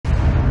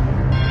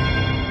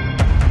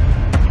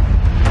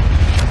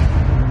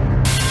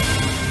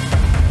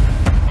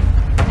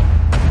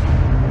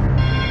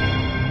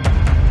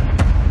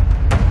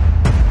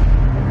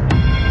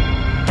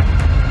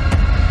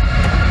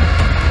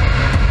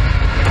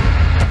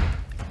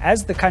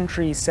As the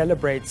country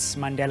celebrates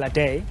Mandela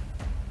Day,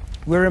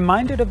 we're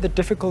reminded of the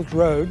difficult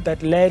road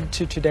that led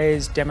to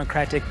today's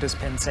democratic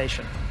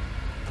dispensation.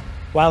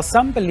 While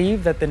some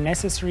believe that the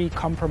necessary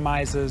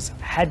compromises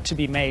had to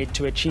be made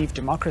to achieve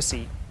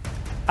democracy,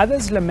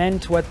 others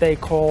lament what they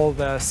call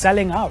the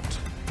selling out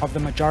of the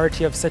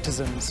majority of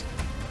citizens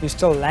who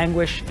still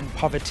languish in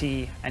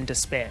poverty and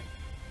despair.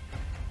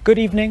 Good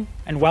evening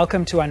and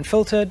welcome to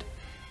Unfiltered.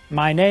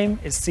 My name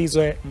is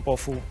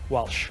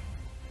Mpofu-Walsh.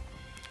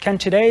 Can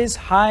today's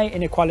high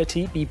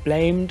inequality be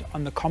blamed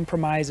on the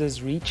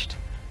compromises reached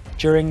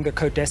during the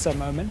CODESA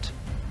moment?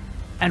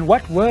 And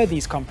what were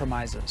these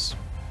compromises?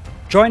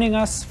 Joining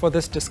us for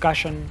this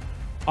discussion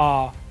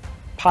are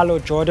Pallo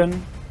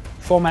Jordan,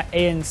 former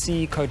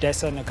ANC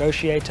CODESA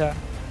Negotiator,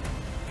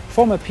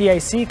 former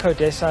PAC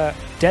CODESA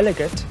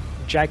Delegate,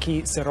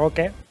 Jaki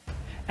Seroke,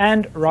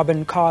 and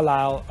Robin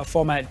Carlisle, a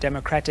former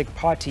Democratic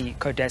Party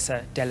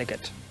CODESA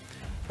Delegate.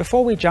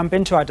 Before we jump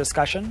into our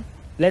discussion,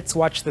 let's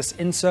watch this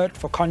insert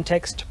for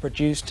context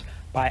produced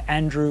by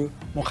Andrew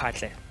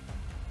Mokhatle.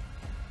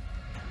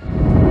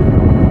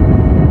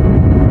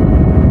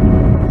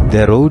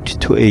 The road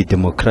to a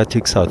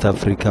democratic South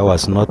Africa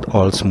was not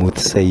all smooth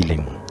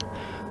sailing.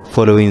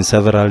 Following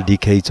several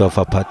decades of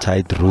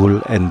apartheid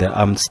rule and the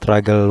armed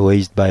struggle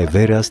waged by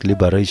various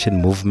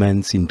liberation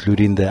movements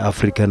including the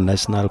African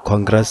National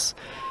Congress,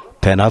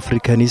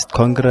 Pan-Africanist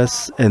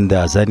Congress and the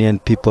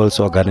Azanian People's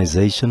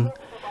Organization,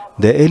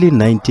 the early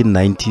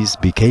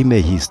 1990s became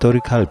a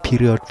historical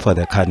period for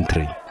the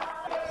country.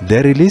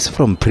 The release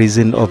from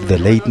prison of the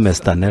late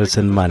Mr.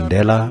 Nelson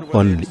Mandela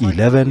on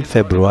 11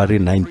 February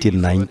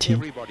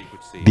 1990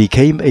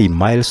 became a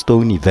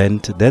milestone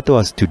event that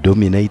was to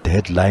dominate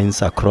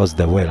headlines across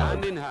the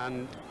world.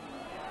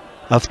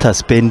 After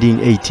spending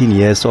 18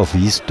 years of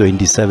his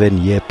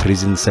 27-year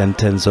prison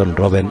sentence on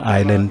Robben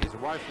Island,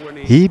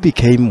 he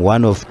became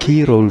one of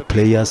key role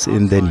players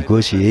in the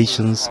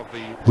negotiations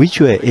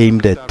which were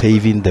aimed at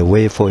paving the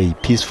way for a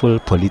peaceful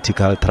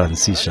political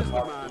transition.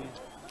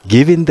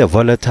 Given the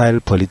volatile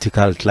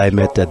political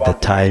climate at the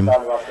time,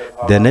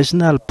 the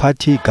National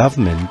Party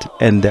government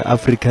and the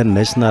African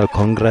National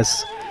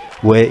Congress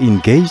were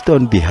engaged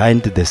on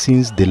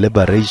behind-the-scenes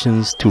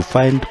deliberations to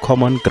find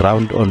common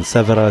ground on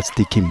several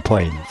sticking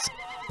points.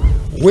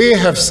 We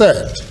have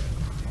said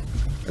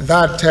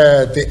that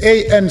the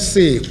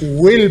ANC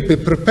will be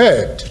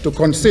prepared to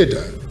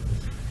consider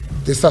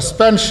the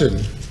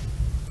suspension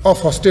of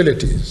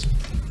hostilities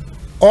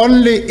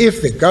only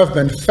if the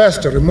government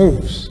first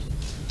removes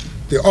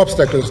the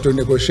obstacles to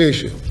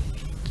negotiation.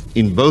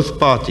 In both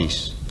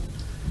parties,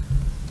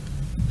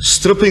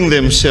 stripping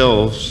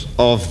themselves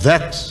of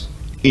that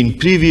in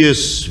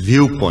previous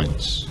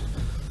viewpoints,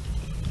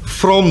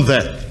 from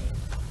that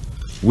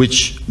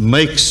which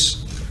makes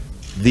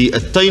the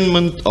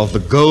attainment of the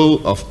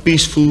goal of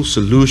peaceful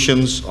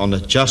solutions on a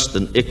just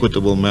and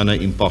equitable manner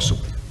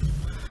impossible.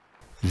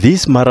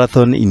 These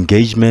marathon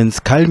engagements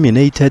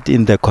culminated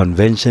in the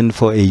Convention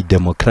for a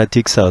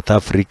Democratic South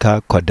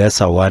Africa,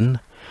 CODESA 1,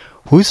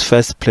 whose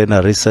first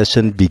plenary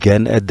session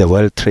began at the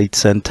World Trade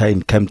Center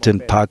in Kempton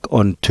Park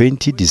on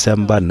 20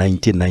 December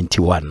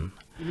 1991.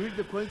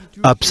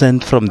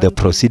 Absent from the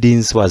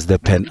proceedings was the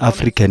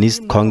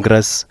Pan-Africanist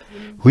Congress,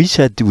 which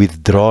had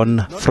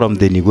withdrawn from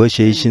the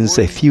negotiations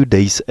a few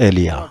days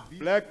earlier.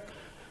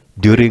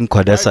 During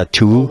CODESA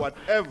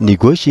 2,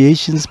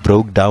 negotiations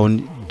broke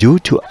down due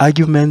to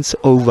arguments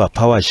over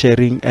power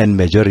sharing and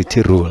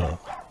majority rule.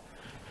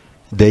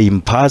 The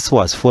impasse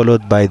was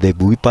followed by the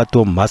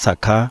Buipato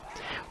massacre,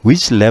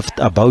 which left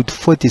about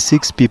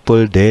 46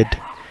 people dead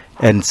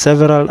and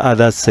several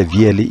others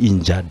severely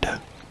injured.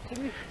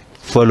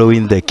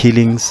 Following the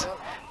killings,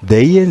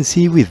 the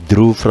ANC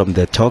withdrew from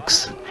the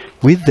talks,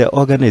 with the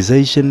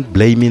organization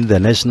blaming the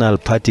National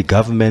Party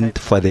government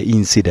for the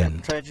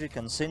incident.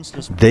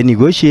 The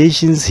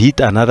negotiations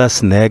hit another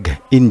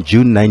snag in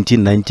June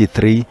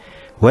 1993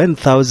 when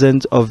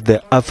thousands of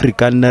the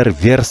Afrikaner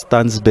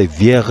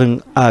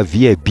Weerstandsbeweging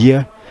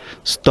AVB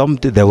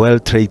stormed the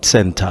World Trade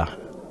Center.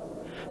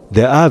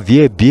 The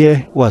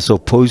AVB was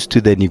opposed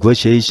to the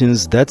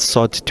negotiations that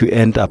sought to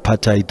end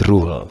apartheid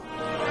rule.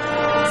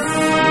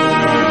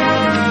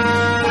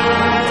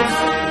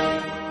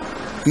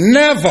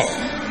 Never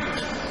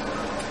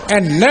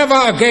and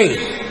never again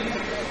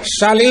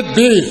shall it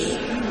be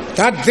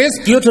that this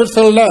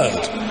beautiful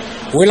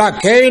land will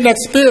again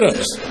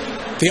experience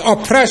the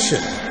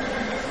oppression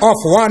of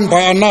one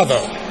by another.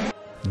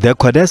 The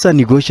CODESA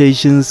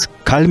negotiations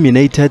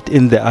culminated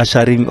in the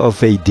ushering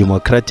of a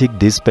democratic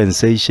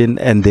dispensation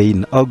and the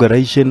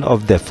inauguration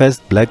of the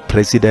first black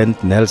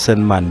president, Nelson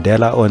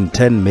Mandela, on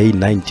 10 May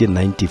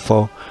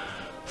 1994,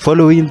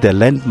 following the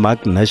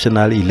landmark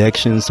national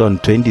elections on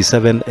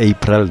 27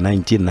 April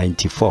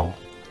 1994.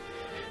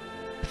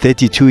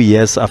 32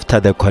 years after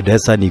the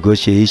CODESA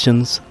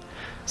negotiations,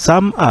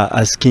 some are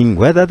asking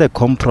whether the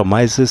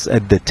compromises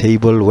at the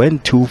table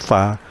went too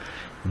far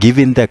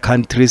given the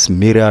country's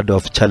myriad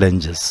of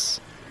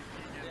challenges.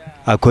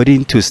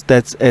 According to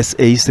Stats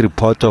SA's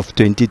report of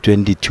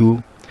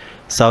 2022,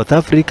 South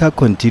Africa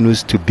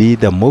continues to be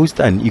the most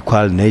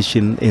unequal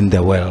nation in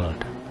the world.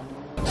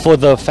 For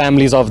the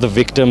families of the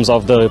victims,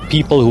 of the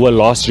people who were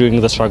lost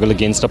during the struggle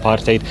against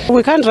apartheid.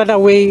 We can't run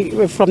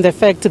away from the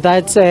fact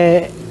that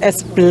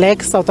as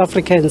black South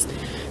Africans,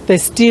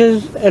 there's still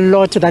a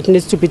lot that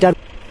needs to be done.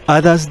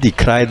 Others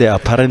decry the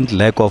apparent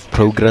lack of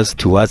progress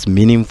towards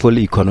meaningful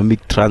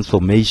economic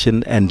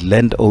transformation and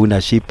land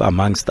ownership,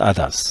 amongst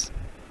others.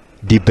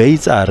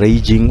 Debates are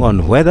raging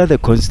on whether the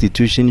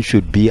constitution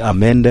should be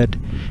amended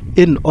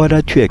in order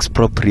to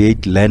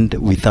expropriate land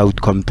without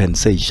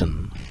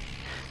compensation.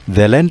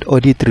 The Land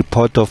Audit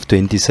Report of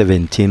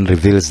 2017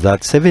 reveals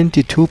that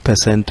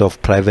 72%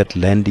 of private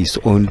land is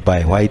owned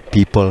by white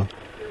people,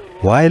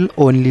 while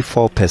only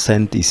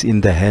 4% is in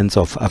the hands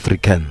of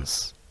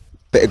Africans.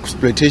 The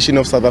exploitation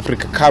of South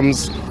Africa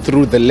comes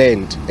through the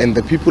land, and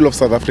the people of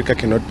South Africa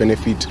cannot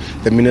benefit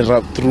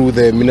through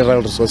the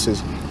mineral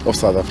resources of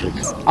South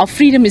Africa. Our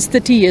freedom is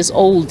 30 years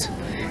old,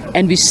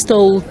 and we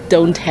still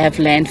don't have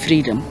land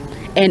freedom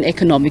and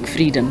economic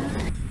freedom.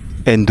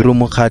 Andrew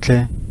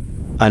Mokhatle,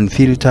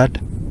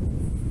 Unfiltered,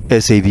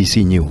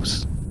 SABC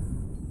News.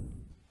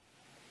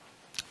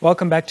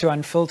 Welcome back to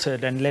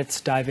Unfiltered, and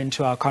let's dive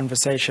into our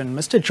conversation.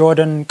 Mr.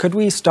 Jordan, could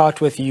we start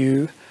with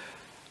you?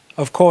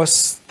 Of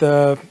course,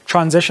 the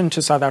transition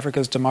to South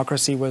Africa's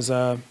democracy was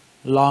a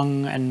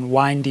long and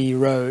windy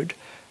road,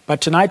 but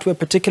tonight we're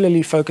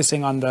particularly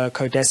focusing on the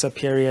CODESA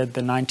period,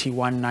 the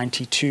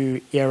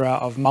 91-92 era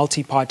of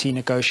multi-party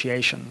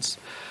negotiations.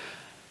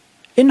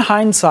 In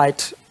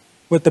hindsight,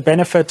 with the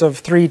benefit of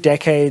 3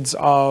 decades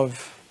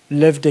of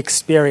lived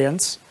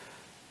experience,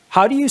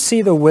 how do you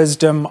see the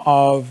wisdom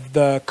of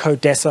the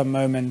CODESA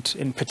moment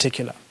in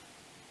particular?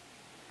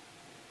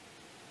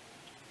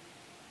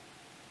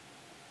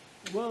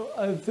 Well,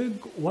 I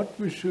think what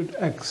we should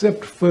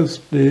accept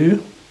firstly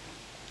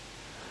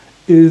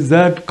is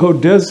that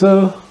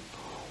CODESA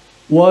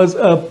was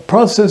a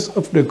process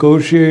of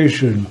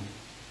negotiation.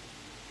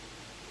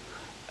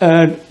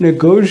 And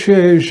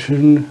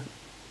negotiation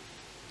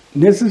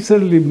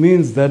necessarily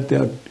means that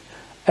there are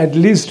at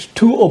least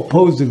 2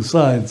 opposing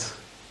sides.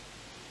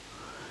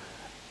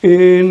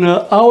 In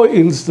our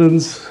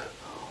instance,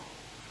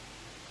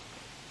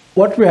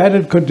 what we had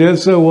at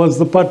CODESA was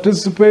the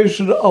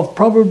participation of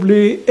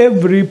probably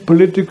every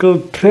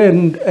political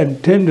trend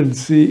and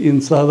tendency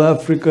in South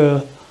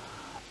Africa,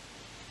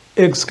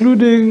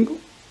 excluding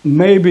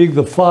maybe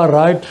the far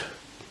right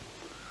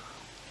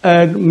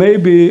and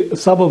maybe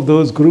some of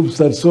those groups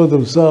that saw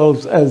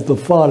themselves as the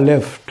far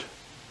left.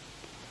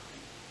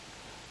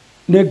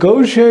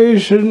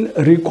 Negotiation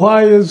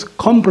requires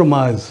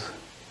compromise.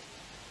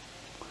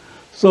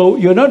 So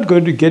you're not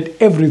going to get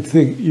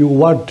everything you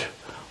want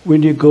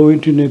when you go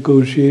into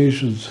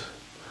negotiations.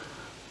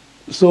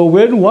 So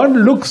when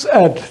one looks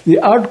at the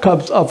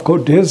outcomes of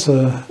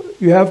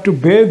CODESA, you have to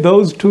bear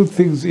those 2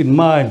 things in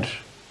mind.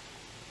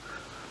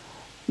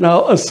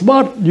 Now, a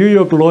smart New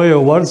York lawyer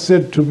once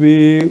said to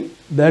me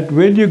that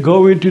when you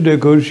go into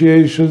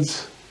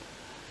negotiations,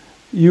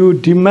 you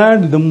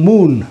demand the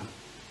moon,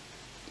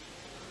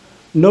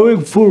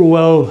 knowing full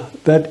well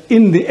that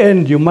in the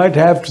end you might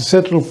have to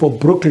settle for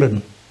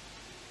Brooklyn.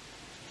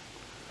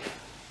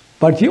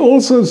 But he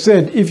also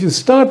said, if you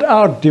start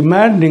out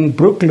demanding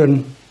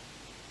Brooklyn,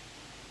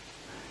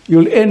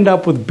 you'll end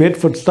up with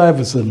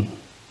Bedford-Stuyvesant.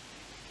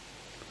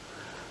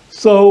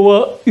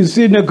 So, you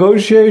see,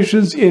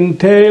 negotiations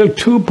entail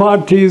 2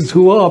 parties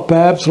who are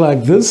perhaps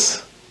like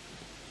this,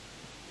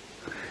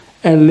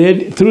 and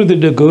then through the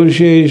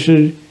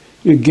negotiation,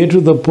 you get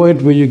to the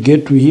point where you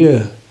get to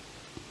here.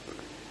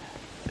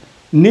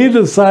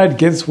 Neither side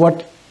gets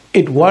what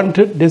it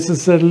wanted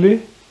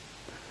necessarily.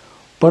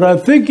 But I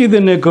think in the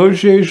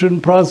negotiation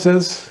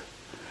process,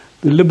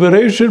 the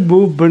liberation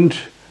movement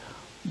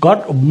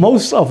got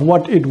most of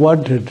what it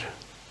wanted,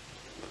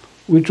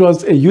 which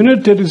was a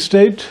unitary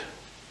state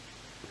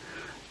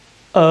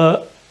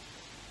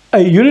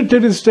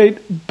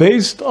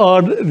based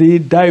on the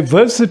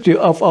diversity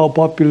of our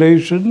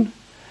population,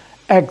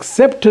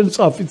 acceptance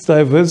of its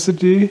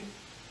diversity,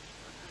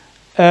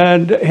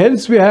 and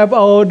hence we have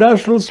our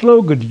national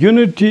slogan,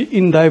 unity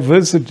in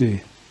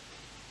diversity.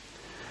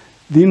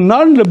 The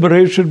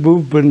non-liberation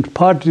movement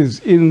parties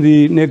in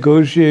the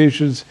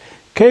negotiations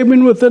came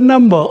in with a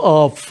number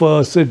of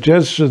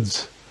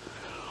suggestions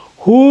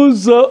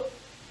whose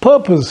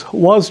purpose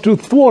was to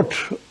thwart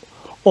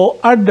or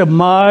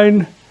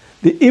undermine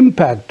the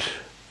impact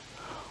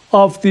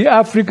of the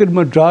African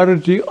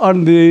majority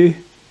on the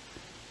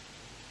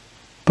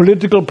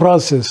political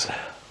process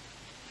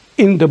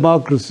in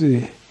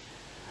democracy.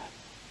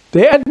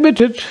 They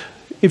admitted,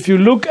 if you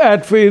look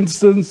at, for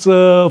instance,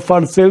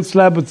 Van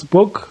Zyl-Slabb's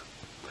book,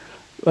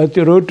 that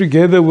he wrote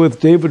together with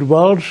David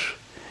Walsh,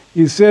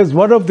 he says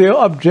one of their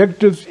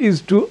objectives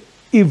is to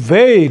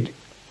evade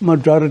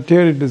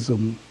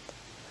majoritarianism.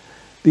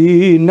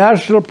 The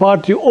National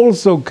Party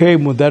also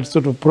came with that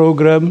sort of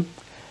program,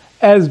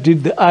 as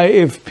did the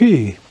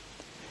IFP.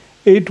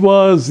 It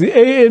was the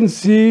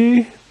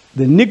ANC,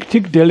 the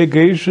NICTIC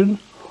delegation,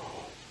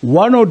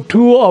 one or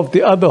two of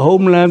the other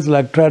homelands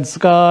like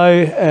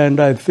Transkei and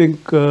I think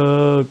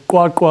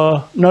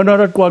Kwakwa, no, not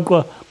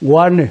Kwakwa,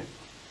 Wane,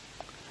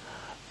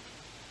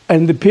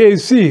 and the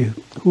PAC,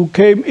 who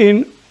came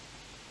in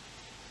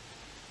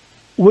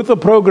with a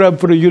program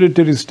for a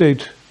unitary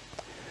state.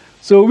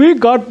 So we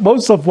got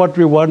most of what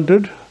we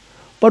wanted,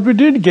 but we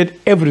didn't get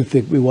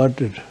everything we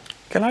wanted.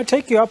 Can I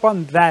take you up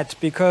on that?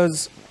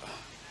 Because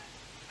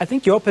I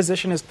think your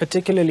position is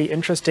particularly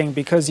interesting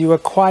because you were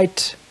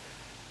quite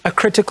a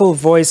critical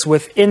voice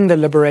within the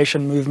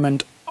liberation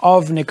movement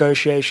of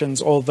negotiations,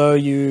 although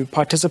you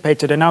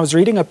participated. And I was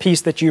reading a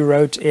piece that you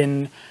wrote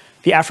in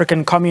The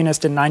African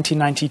Communist in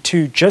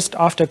 1992, just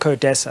after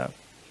CODESA,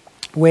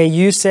 where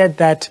you said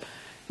that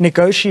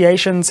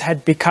negotiations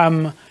had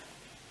become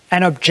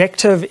an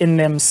objective in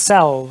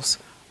themselves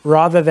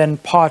rather than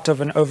part of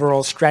an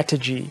overall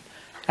strategy.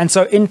 And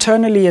so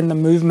internally in the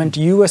movement,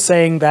 you were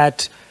saying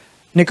that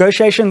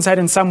negotiations had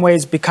in some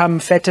ways become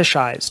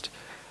fetishized.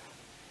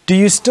 Do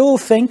you still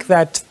think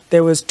that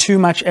there was too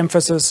much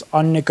emphasis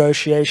on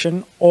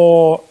negotiation,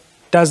 or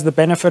does the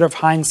benefit of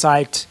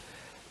hindsight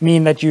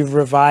mean that you've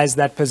revised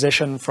that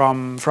position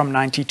from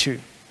 92?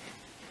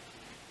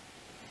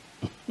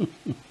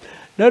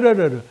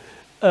 No.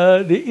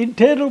 The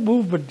internal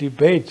movement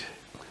debate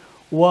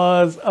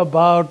was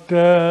about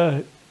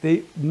the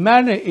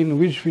manner in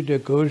which we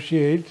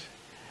negotiate,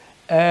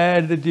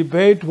 and the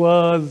debate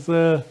was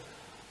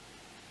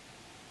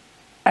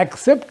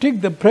accepting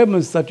the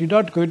premise that you're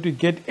not going to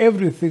get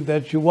everything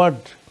that you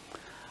want.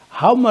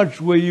 How much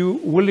were you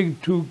willing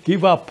to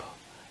give up?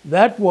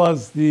 That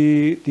was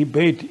the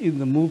debate in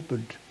the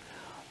movement.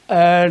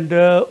 And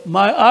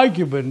my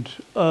argument,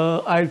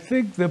 I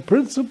think the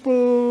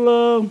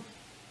principal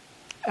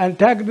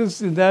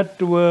antagonists in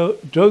that were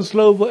Joe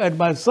Slovo and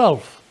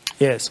myself.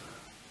 Yes.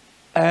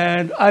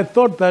 And I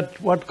thought that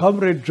what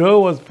Comrade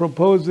Joe was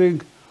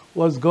proposing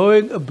was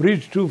going a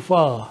bridge too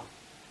far.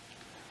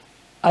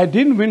 I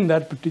didn't win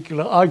that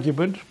particular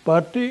argument,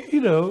 but,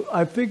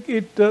 I think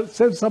it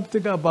says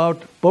something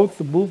about both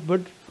the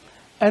movement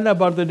and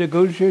about the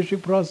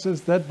negotiation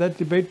process that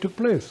debate took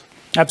place.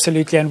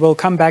 Absolutely, and we'll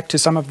come back to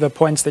some of the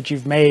points that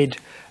you've made.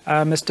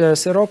 Mr.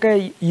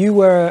 Seroke, you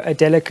were a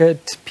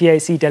delegate,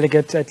 PAC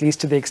delegate, at least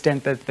to the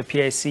extent that the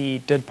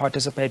PAC did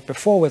participate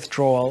before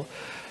withdrawal.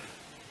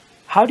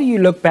 How do you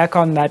look back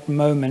on that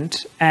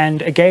moment?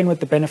 And again, with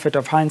the benefit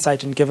of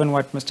hindsight and given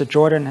what Mr.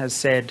 Jordan has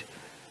said,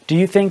 do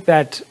you think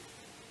that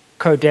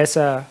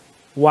CODESA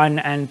 1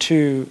 and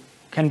 2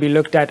 can be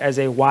looked at as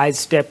a wise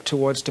step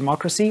towards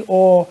democracy,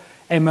 or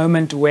a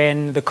moment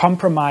when the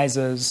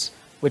compromises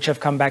which have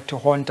come back to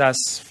haunt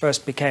us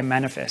first became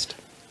manifest?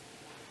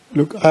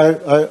 Look,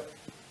 I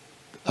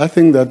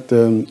think that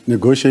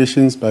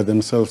negotiations by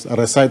themselves are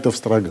a site of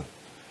struggle.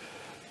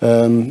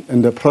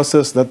 And the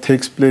process that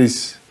takes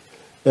place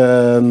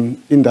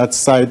in that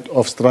site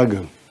of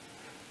struggle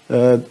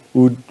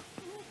would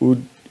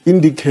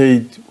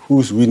indicate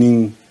who's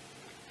winning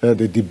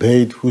the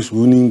debate, who's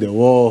winning the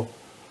war,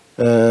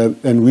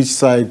 and which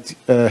side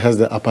has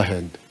the upper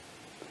hand.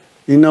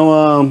 In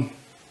our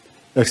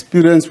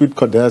experience with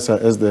CODESA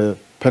as the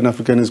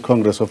Pan-Africanist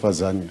Congress of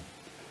Azania,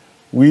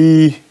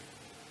 we,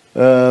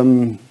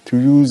 to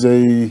use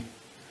an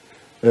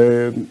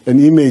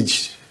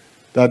image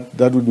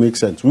that would make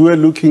sense, we were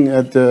looking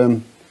at,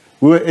 we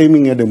were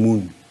aiming at the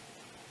moon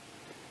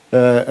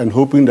and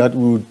hoping that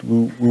we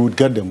would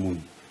get the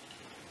moon.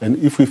 And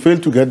if we fail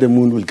to get the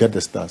moon, we'll get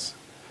the stars.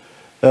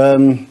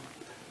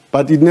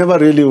 But it never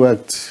really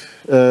worked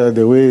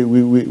the way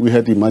we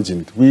had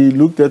imagined. We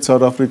looked at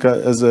South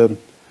Africa as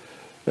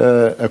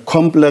a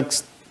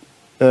complex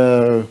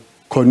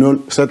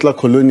settler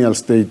colonial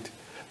state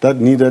that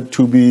needed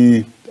to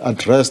be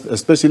addressed,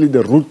 especially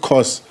the root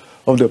cause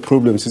of the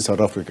problems in South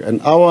Africa.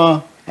 And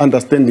our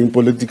understanding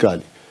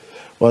politically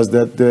was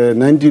that the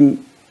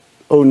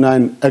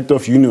 1909 Act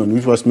of Union,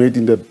 which was made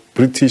in the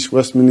British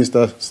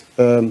Westminster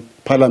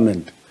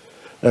Parliament,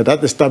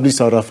 that established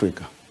South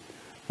Africa,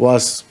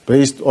 was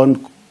based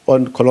on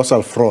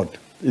colossal fraud.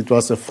 It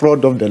was a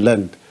fraud of the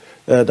land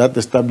that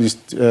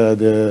established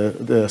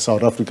the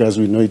South Africa as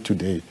we know it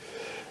today.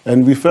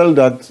 And we felt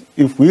that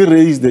if we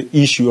raise the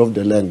issue of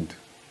the land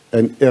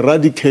and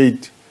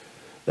eradicate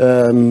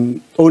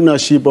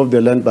ownership of the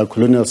land by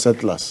colonial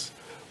settlers,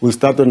 we'll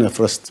start on a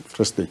fresh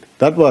state.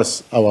 That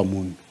was our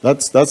moon.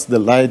 That's the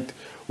light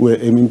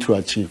we're aiming to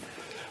achieve.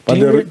 But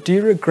do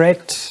you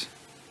regret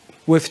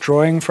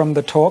withdrawing from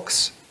the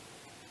talks?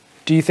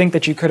 Do you think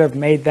that you could have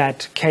made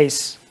that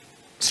case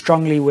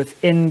strongly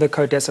within the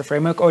CODESA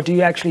framework, or do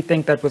you actually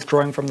think that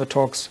withdrawing from the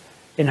talks,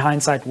 in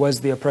hindsight, was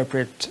the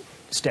appropriate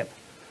step?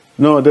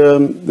 No,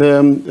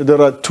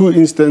 there are two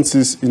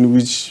instances in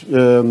which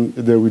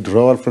the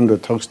withdrawal from the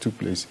talks took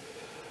place.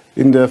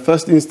 In the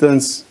first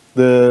instance,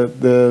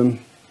 the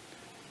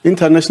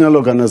international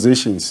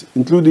organizations,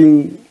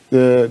 including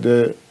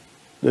the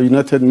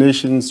United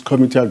Nations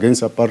Committee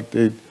Against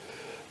Apartheid,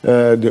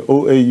 the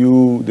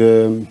OAU,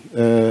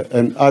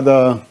 and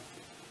other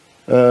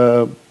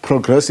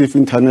progressive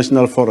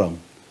international forum,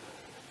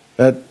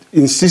 that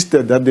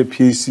insisted that the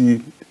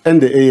PAC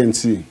and the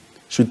ANC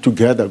should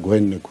together go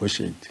and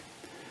negotiate.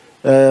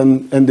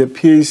 And the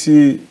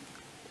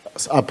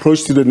PAC's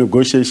approach to the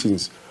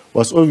negotiations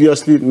was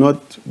obviously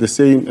not the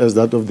same as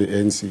that of the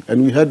ANC,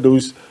 and we had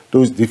those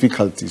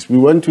difficulties. We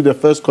went to the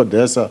first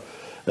CODESA,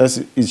 as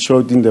it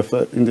showed in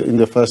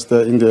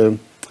the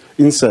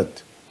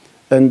insert,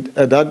 and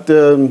at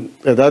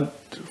that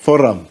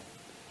forum,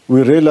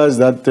 we realized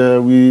that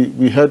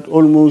we had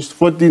almost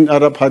 14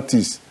 other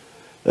parties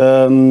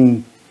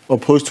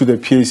opposed to the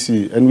PAC,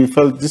 and we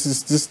felt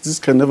this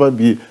can never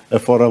be a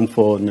forum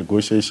for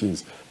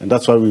negotiations, and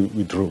that's why we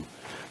withdrew.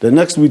 The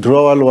next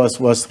withdrawal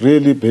was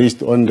really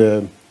based on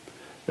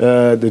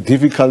the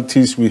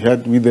difficulties we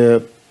had with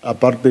the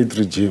apartheid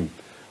regime.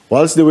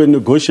 Whilst they were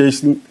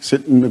negotiating,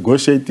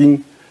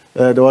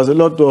 there was a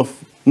lot of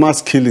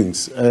mass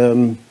killings.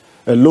 A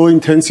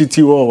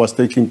low-intensity war was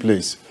taking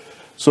place.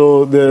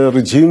 So the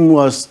regime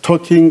was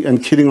talking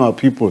and killing our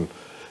people.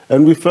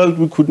 And we felt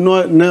we could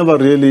never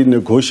really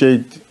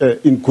negotiate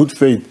in good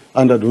faith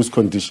under those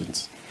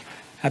conditions.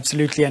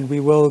 Absolutely, and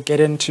we will get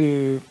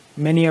into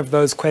many of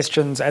those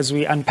questions as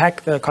we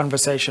unpack the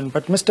conversation.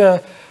 But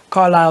Mr.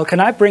 Carlisle, can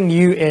I bring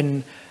you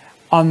in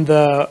on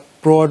the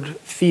broad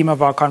theme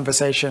of our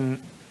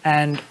conversation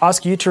and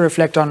ask you to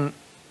reflect on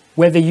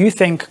whether you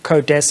think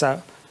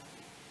CODESA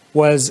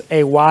was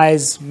a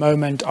wise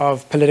moment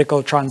of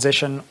political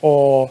transition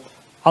or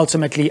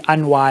ultimately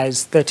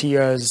unwise 30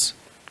 years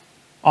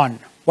on?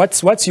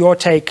 What's your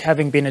take,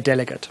 having been a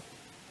delegate?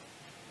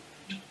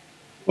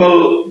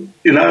 Well,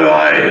 you know,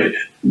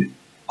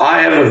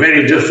 I have a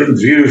very different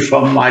view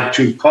from my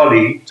two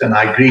colleagues, and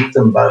I greet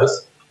them both.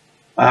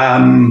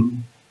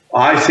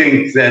 I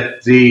think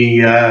that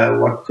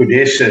what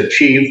CODESA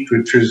achieved,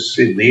 which was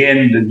in the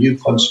end a new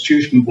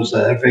constitution for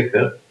South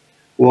Africa,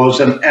 was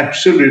an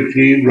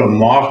absolutely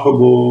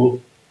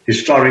remarkable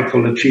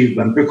historical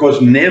achievement,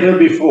 because never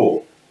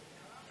before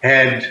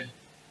had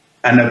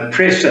an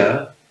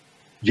oppressor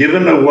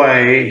given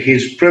away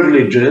his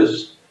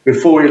privileges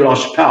before he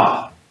lost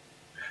power.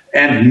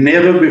 And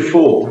never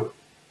before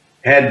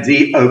had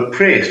the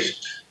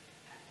oppressed,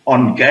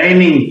 on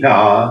gaining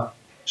power,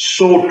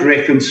 sought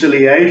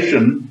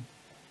reconciliation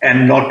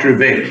and not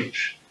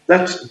revenge.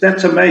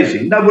 That's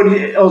amazing.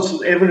 Nobody else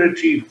has ever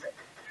achieved that.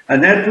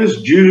 And that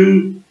was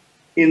due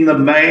in the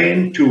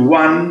main to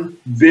one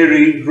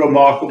very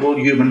remarkable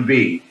human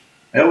being.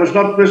 It was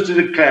not Mr.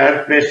 de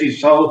Klerk, bless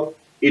his soul,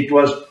 it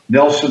was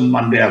Nelson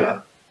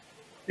Mandela.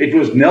 It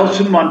was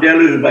Nelson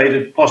Mandela who made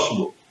it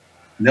possible.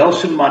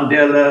 Nelson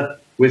Mandela,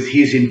 with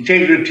his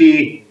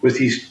integrity, with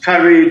his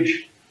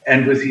courage,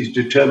 and with his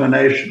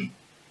determination.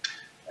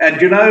 And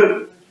you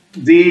know,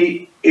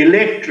 the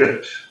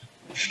electorate,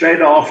 straight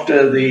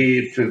after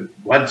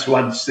once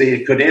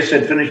the CODESA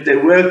had finished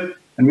their work,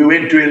 and we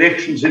went to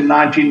elections in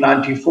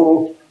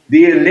 1994,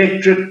 the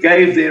electorate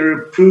gave their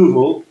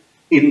approval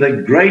in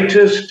the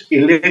greatest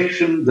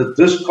election that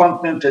this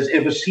continent has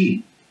ever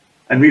seen.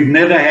 And we've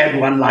never had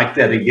one like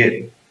that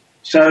again.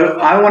 So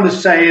I want to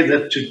say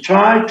that to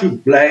try to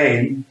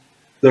blame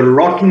the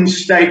rotten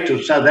state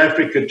of South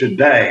Africa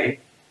today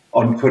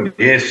on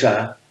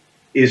CODESA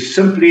is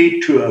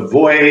simply to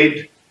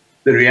avoid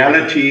the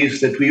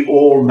realities that we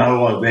all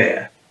know are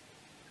there.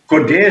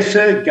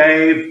 CODESA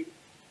gave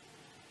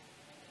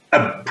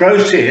a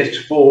process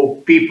for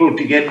people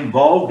to get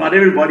involved. Not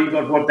everybody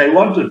got what they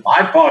wanted.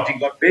 My party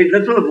got very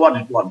little of what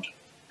it wanted.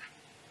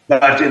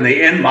 But in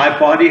the end, my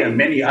party and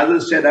many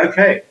others said,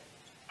 okay,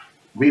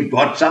 we've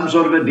got some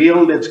sort of a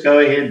deal, let's go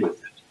ahead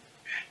with it.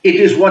 It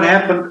is what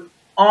happened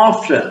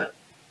after,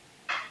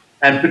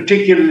 and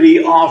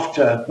particularly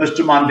after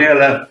Mr.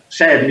 Mandela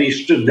sadly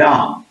stood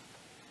down.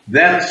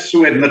 That's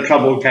when the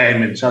trouble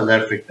came in South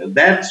Africa.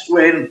 That's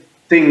when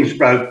things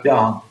broke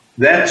down.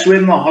 That's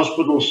when the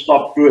hospitals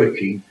stopped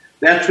working.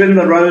 That's when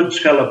the roads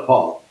fell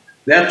apart.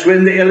 That's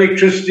when the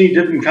electricity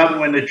didn't come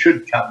when it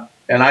should come.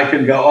 And I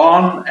can go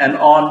on and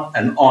on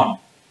and on.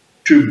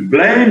 To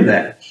blame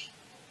that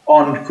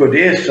on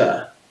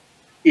CODESA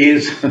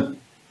is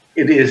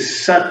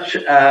such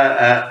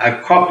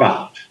a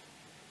cop-out.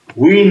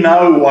 We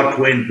know what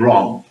went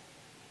wrong.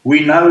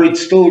 We know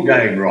it's still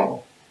going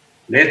wrong.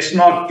 Let's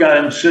not go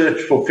and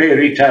search for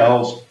fairy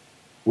tales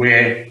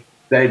where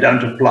they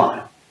don't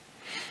apply.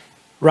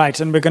 Right,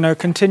 and we're going to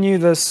continue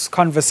this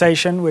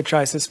conversation, which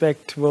I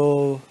suspect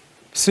will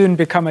soon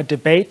become a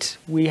debate.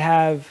 We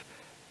have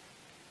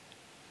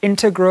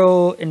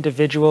integral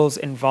individuals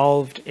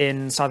involved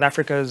in South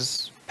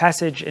Africa's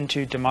passage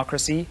into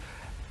democracy.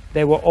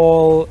 They were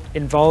all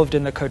involved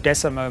in the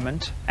CODESA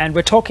moment. And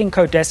we're talking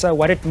CODESA,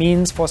 what it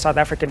means for South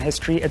African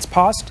history, its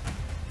past,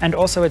 and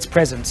also its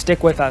present.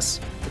 Stick with us.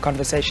 The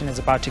conversation is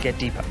about to get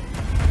deeper.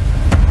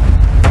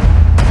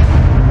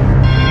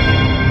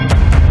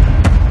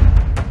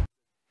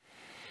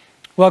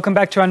 Welcome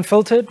back to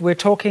Unfiltered. We're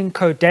talking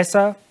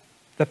CODESA,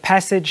 the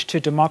passage to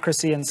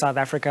democracy in South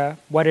Africa,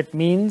 what it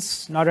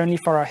means not only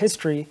for our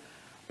history,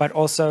 but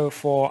also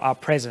for our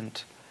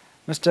present.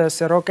 Mr.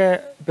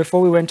 Seroke,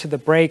 before we went to the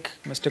break,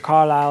 Mr.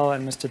 Carlisle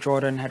and Mr.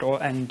 Jordan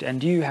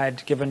and you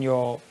had given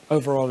your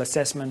overall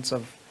assessments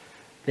of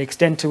the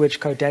extent to which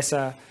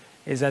CODESA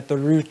is at the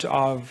root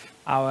of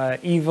our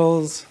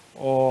evils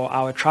or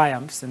our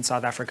triumphs in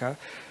South Africa.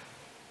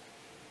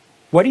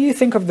 What do you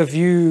think of the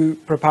view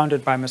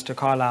propounded by Mr.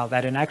 Carlisle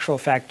that in actual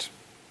fact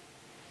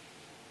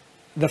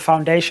the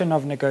foundation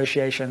of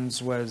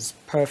negotiations was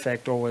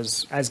perfect or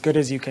was as good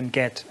as you can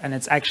get, and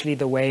it's actually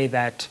the way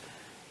that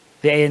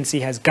the ANC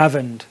has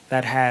governed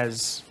that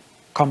has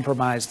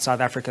compromised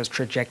South Africa's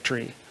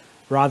trajectory,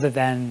 rather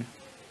than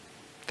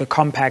the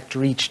compact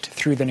reached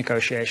through the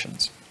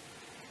negotiations?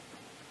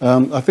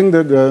 I think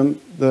that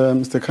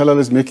Mr. Carlisle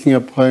is making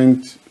a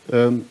point,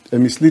 a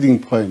misleading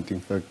point,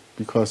 in fact,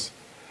 because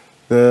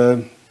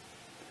the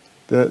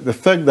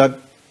fact that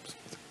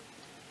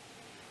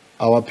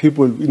our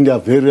people in their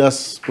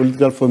various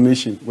political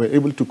formations were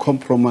able to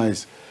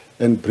compromise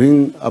and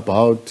bring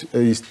about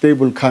a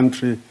stable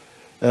country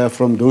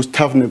from those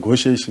tough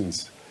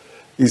negotiations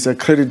is a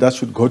credit that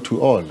should go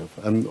to all.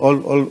 And all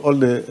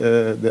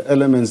the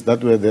elements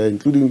that were there,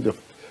 including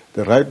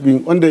the right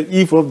wing, on the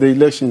eve of the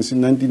elections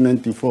in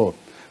 1994,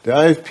 the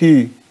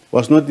IFP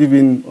was not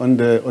even on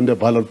the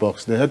ballot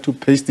box. They had to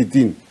paste it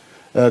in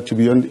to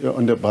be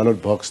on the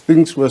ballot box.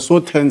 Things were so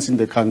tense in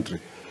the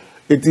country.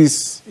 It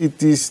is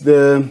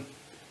the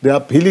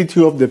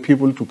ability of the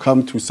people to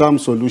come to some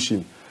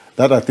solution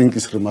that I think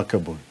is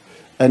remarkable.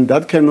 And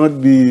that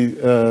cannot be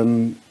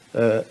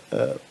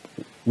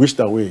wished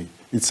away.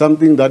 It's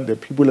something that the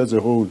people as a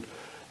whole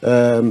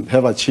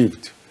have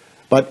achieved.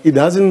 But it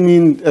doesn't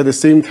mean at the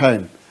same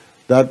time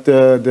that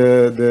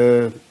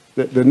the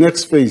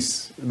next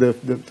phase,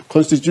 the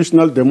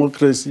constitutional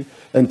democracy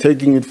and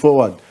taking it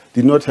forward,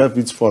 did not have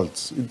its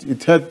faults.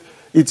 It had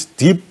its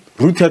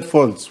deep-rooted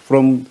faults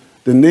from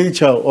the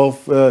nature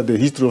of the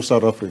history of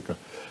South Africa,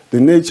 the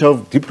nature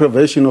of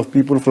deprivation of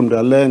people from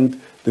their land,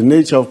 the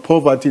nature of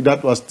poverty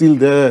that was still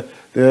there,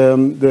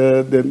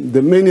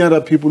 the many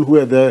other people who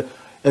were there,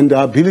 and the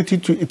ability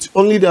to, it's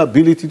only the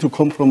ability to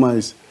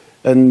compromise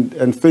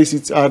and face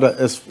each other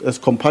as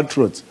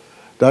compatriots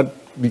that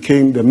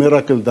became the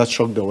miracle that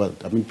shocked the world.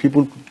 I mean,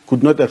 people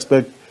could not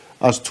expect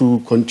us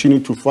to continue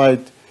to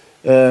fight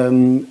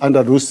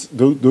under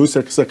those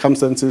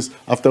circumstances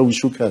after we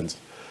shook hands.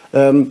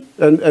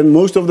 And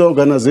most of the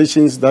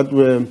organizations that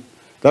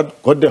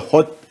got the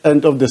hot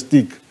end of the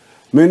stick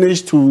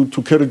managed to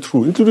carry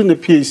through, including the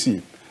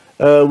PAC.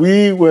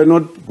 We were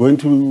not going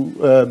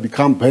to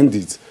become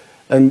bandits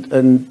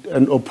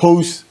and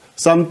oppose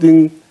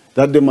something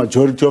that the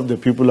majority of the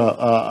people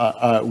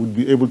would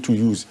be able to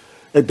use.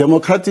 A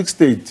democratic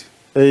state,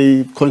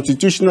 a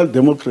constitutional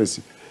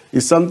democracy,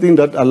 is something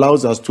that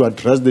allows us to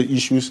address the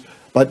issues,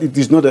 but it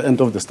is not the end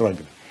of the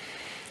struggle.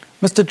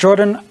 Mr.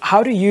 Jordan,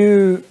 how do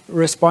you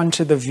respond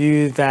to the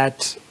view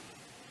that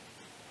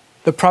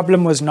the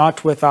problem was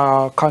not with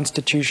our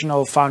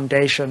constitutional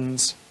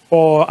foundations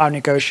or our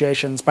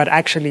negotiations, but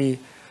actually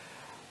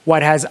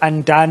what has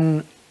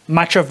undone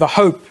much of the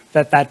hope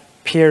that that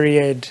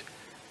period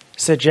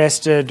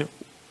suggested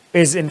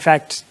is in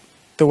fact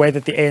the way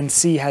that the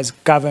ANC has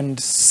governed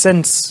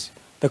since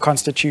the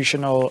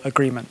constitutional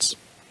agreements?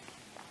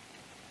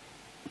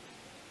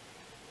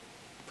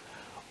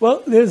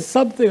 Well, there's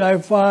something I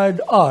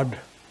find odd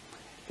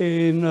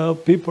in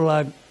people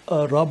like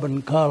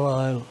Robert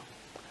Carlisle.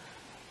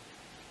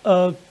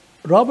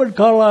 Robert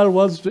Carlisle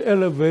wants to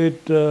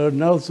elevate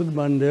Nelson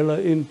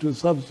Mandela into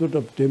some sort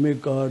of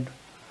demigod,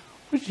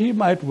 which he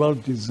might well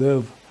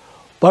deserve.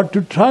 But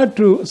to try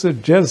to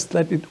suggest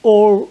that it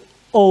all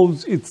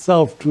owes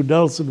itself to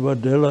Nelson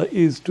Mandela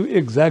is to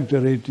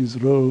exaggerate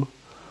his role.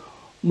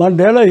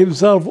 Mandela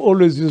himself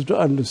always used to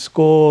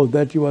underscore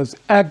that he was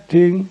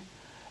acting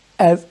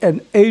as an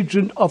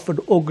agent of an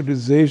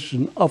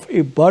organization, of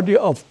a body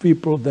of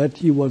people that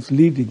he was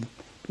leading.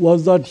 It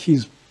was not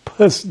his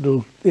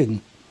personal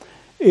thing.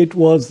 It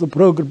was the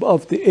program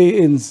of the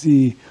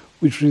ANC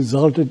which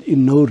resulted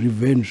in no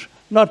revenge,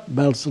 not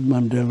Nelson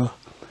Mandela.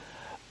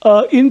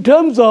 In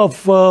terms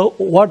of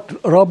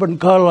what Robert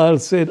Carlisle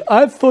said,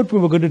 I thought we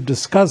were going to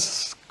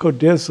discuss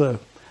CODESA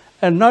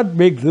and not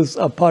make this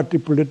a party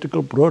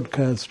political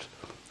broadcast.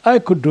 I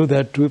could do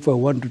that too if I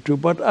wanted to,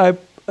 but I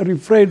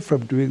refrained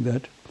from doing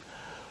that.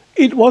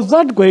 It was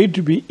not going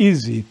to be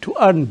easy to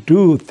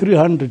undo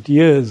 300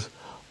 years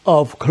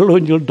of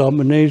colonial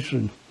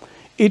domination.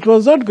 It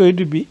was not going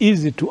to be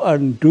easy to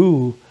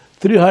undo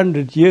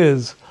 300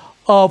 years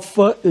of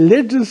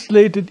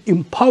legislated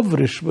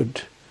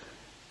impoverishment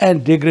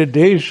and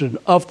degradation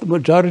of the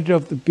majority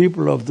of the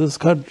people of this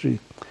country.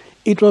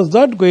 It was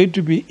not going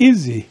to be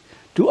easy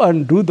to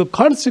undo the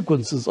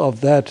consequences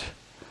of that.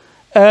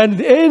 And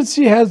the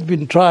ANC has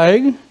been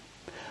trying.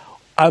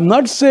 I'm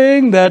not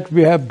saying that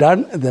we have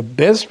done the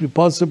best we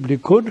possibly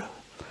could.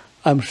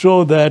 I'm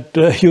sure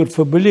that you're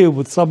familiar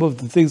with some of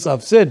the things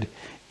I've said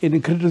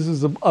in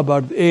criticism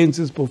about the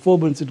ANC's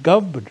performance in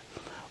government.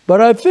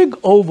 But I think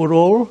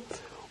overall,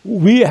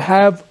 we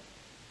have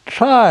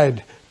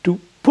tried to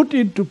put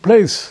into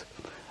place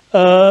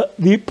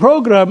the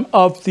program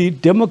of the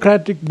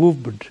democratic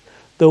movement,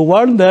 the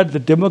one that the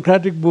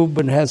democratic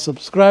movement has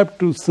subscribed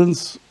to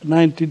since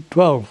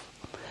 1912.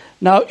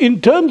 Now, in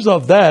terms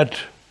of that,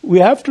 we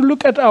have to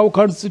look at our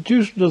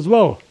Constitution as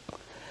well.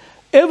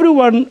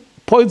 Everyone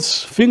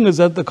points fingers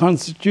at the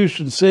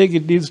Constitution, saying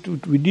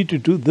we need to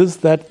do this,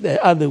 that,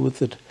 the other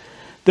with it.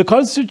 The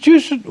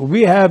Constitution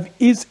we have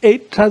is a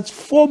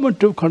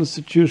transformative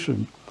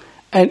Constitution.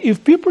 And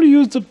if people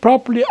use it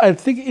properly, I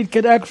think it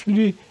can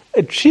actually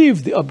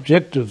achieve the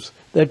objectives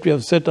that we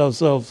have set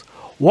ourselves.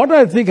 What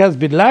I think has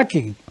been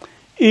lacking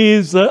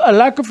is a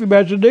lack of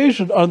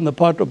imagination on the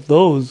part of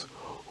those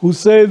who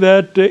say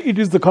that it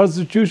is the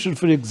Constitution,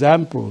 for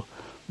example,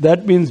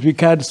 that means we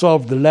can't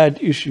solve the land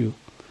issue.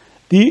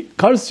 The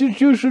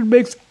Constitution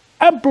makes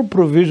ample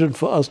provision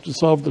for us to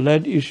solve the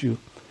land issue.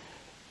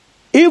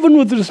 Even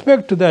with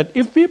respect to that,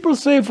 if people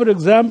say, for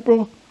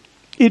example,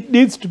 it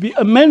needs to be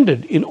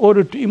amended in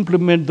order to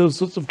implement those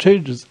sorts of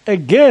changes,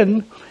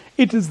 again,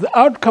 it is the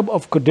outcome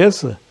of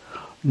CODESA,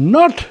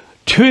 not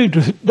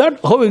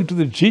owing to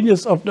the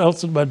genius of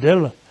Nelson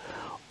Mandela,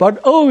 but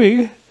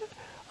owing,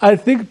 I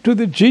think, to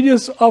the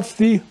genius of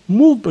the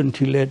movement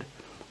he led,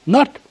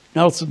 not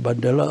Nelson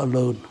Mandela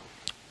alone.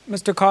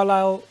 Mr.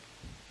 Carlisle,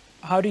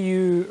 how do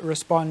you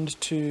respond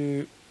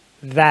to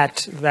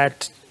that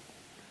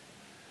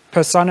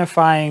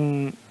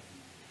personifying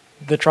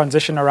the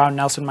transition around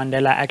Nelson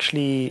Mandela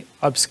actually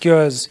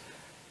obscures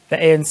the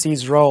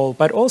ANC's role,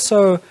 but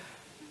also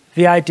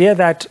the idea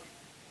that,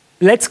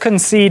 let's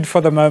concede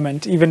for the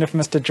moment, even if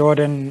Mr.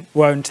 Jordan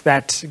won't,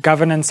 that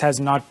governance has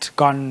not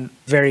gone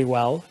very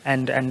well,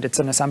 and it's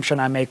an assumption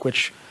I make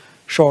which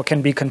sure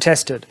can be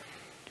contested.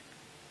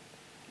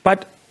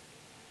 But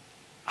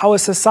our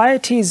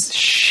society's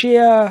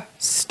sheer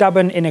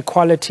stubborn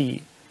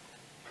inequality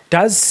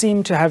does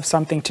seem to have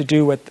something to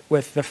do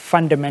with the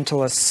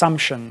fundamental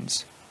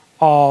assumptions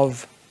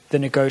of the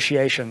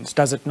negotiations,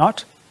 does it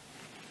not?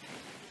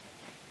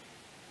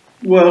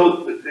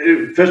 Well,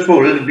 first of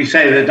all, let me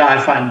say that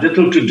I find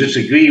little to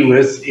disagree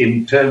with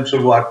in terms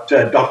of what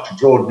Dr.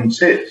 Jordan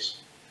says.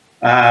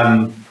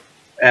 And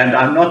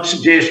I'm not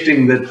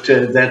suggesting that,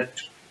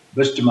 that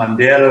Mr.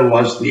 Mandela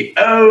was the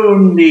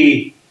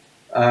only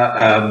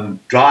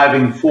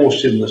driving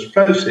force in this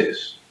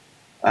process.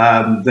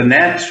 The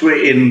Nats were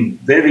in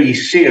very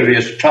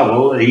serious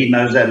trouble. He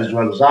knows that as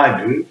well as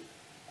I do,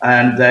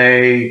 and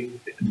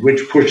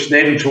which pushed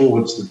them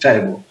towards the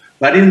table.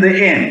 But in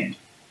the end,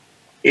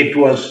 it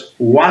was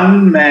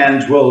one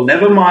man's will,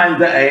 never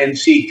mind the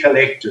ANC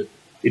collective.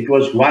 It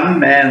was one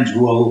man's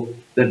will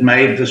that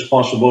made this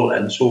possible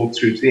and saw it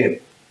through to the end.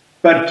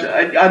 But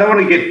I don't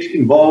want to get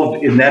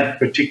involved in that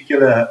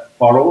particular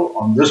quarrel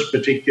on this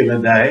particular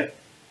day.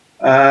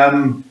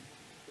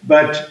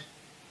 But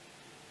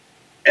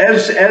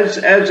as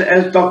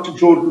Dr.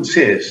 Jordan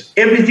says,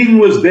 everything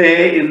was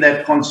there in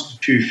that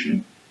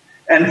constitution,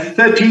 and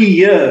 30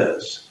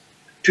 years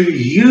to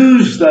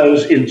use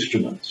those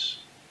instruments.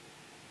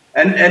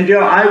 And you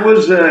know, I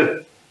was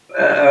a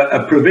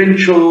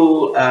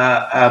provincial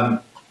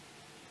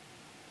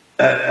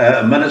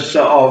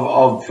minister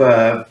of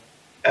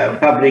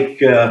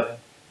public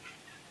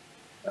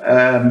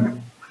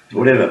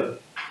whatever,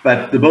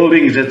 but the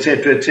buildings,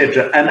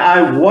 etc., and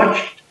I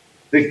watched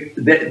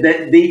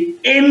the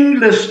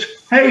endless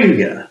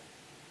failure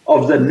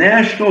of the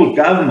national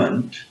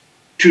government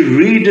to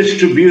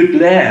redistribute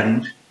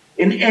land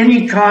in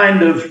any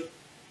kind of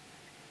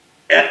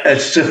a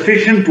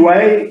sufficient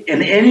way,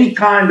 in any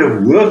kind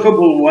of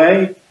workable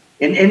way,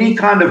 in any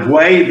kind of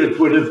way that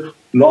would have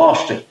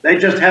lasted. They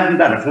just haven't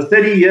done it. For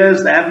 30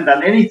 years, they haven't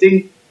done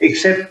anything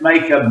except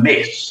make a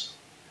mess.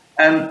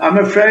 And I'm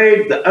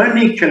afraid the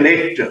only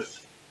collective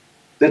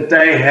that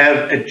they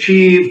have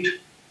achieved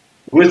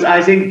with,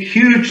 I think,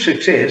 huge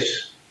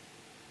success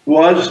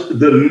was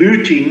the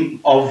looting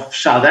of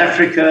South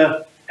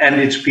Africa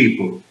and its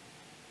people.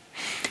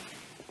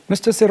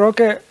 Mr.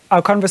 Seroke,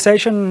 our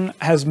conversation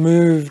has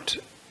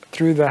moved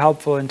through the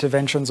helpful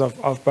interventions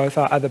of both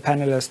our other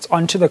panelists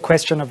onto the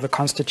question of the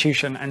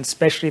Constitution, and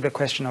especially the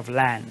question of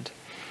land.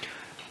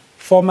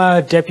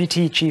 Former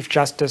Deputy Chief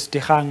Justice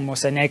Dikgang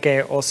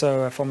Moseneke,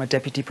 also a former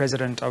Deputy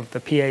President of the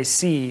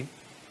PAC,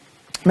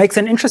 makes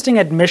an interesting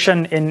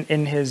admission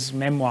in his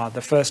memoir,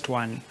 the first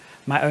one,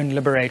 My Own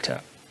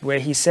Liberator, where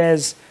he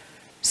says,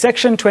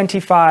 Section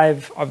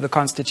 25 of the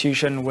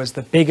Constitution was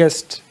the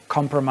biggest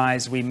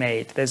compromise we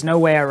made. There's no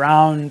way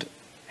around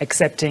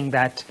accepting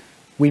that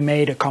we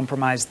made a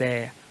compromise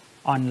there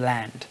on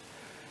land.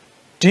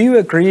 Do you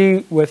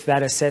agree with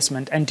that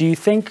assessment? And do you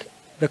think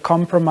the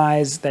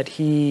compromise that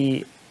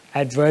he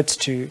adverts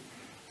to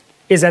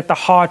is at the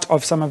heart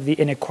of some of the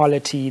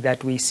inequality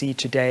that we see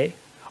today?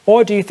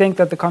 Or do you think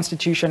that the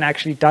Constitution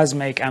actually does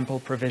make ample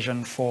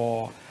provision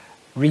for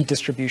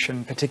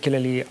redistribution,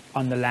 particularly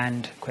on the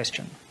land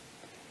question?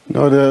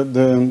 No,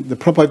 the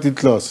property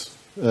clause,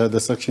 the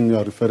section you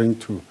are referring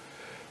to,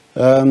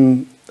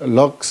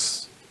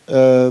 locks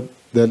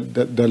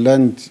the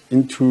land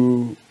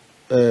into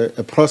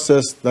a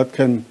process that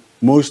can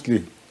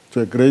mostly,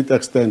 to a great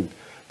extent,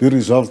 be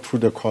resolved through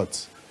the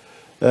courts.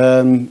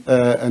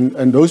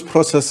 And those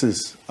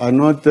processes are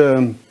not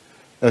a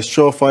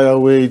surefire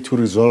way to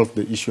resolve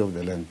the issue of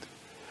the land.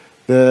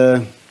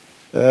 The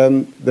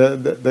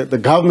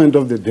government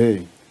of the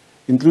day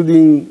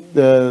including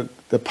the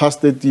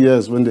past 30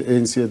 years when the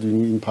ANC had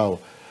been in power,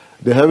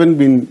 they haven't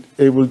been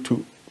able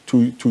to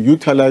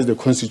utilize the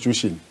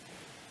constitution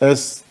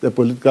as the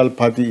political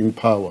party in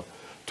power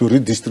to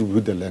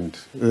redistribute the land.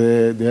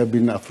 They have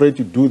been afraid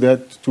to do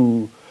that,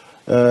 to,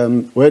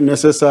 where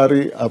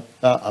necessary,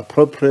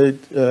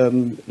 appropriate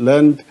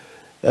land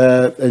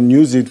and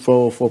use it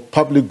for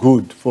public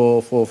good,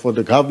 for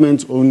the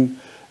government's own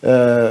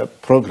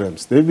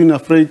programs. They've been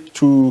afraid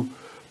to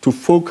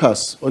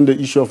focus on the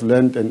issue of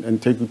land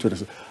and take it to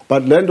the...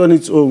 But land on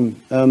its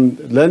own,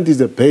 land is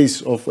the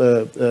base of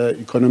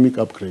economic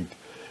upgrade.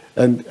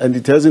 And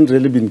it hasn't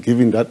really been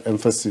given that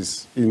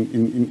emphasis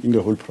in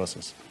the whole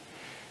process.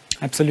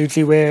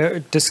 Absolutely. We're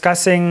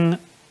discussing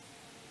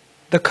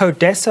the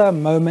CODESA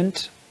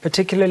moment,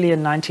 particularly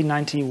in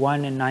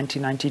 1991 and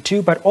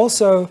 1992, but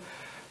also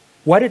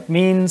what it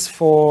means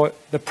for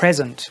the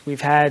present.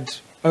 We've had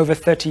over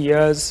 30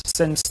 years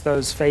since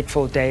those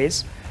fateful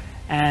days.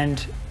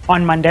 And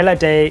on Mandela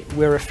Day,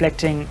 we're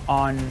reflecting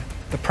on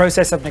the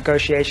process of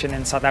negotiation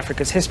in South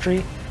Africa's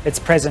history, its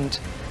present,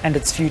 and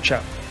its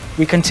future.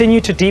 We continue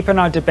to deepen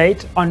our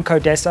debate on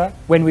CODESA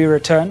when we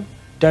return.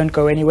 Don't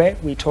go anywhere.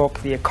 We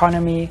talk the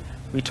economy,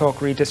 we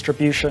talk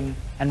redistribution,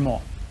 and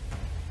more.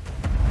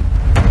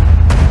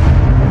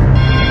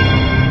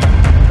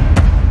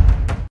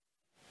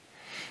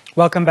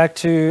 Welcome back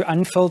to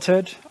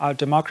Unfiltered. Our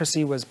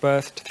democracy was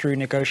birthed through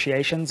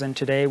negotiations, and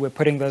today we're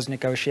putting those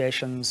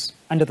negotiations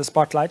under the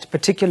spotlight,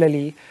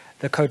 particularly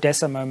the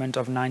CODESA moment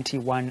of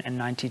 91 and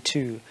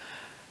 92.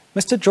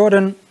 Mr.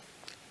 Jordan,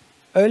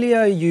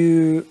 earlier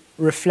you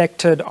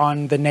reflected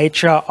on the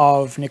nature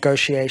of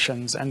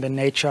negotiations and the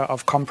nature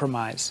of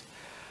compromise.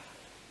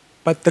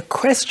 But the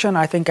question,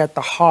 I think, at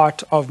the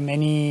heart of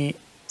many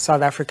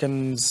South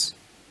Africans'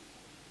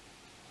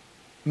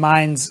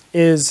 minds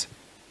is,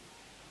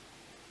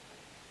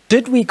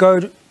 did we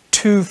go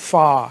too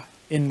far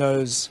in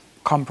those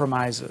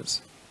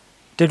compromises?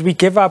 Did we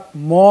give up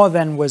more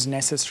than was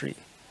necessary?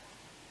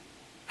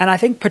 And I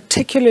think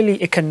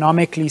particularly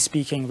economically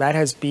speaking, that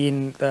has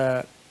been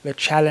the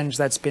challenge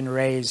that's been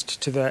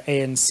raised to the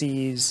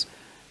ANC's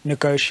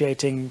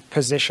negotiating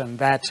position,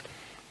 that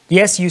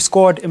yes, you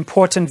scored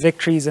important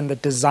victories in the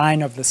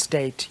design of the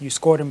state. You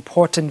scored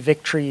important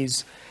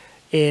victories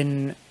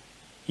in,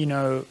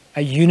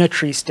 a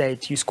unitary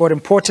state. You scored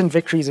important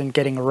victories in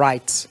getting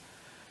rights.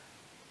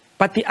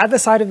 But the other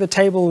side of the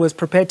table was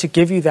prepared to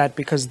give you that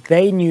because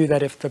they knew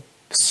that if the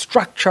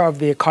structure of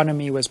the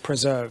economy was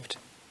preserved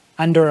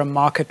under a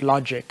market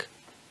logic,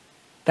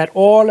 that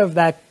all of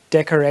that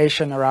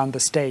decoration around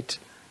the state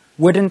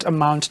wouldn't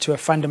amount to a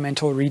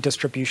fundamental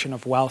redistribution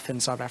of wealth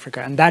in South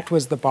Africa. And that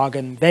was the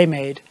bargain they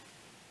made.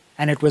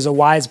 And it was a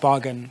wise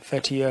bargain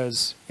 30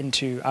 years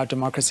into our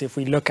democracy if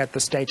we look at the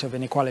state of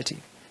inequality.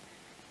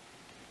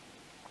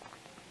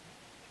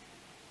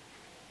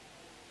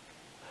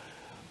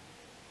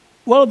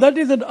 Well, that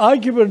is an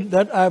argument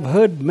that I've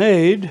heard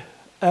made,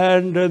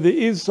 and there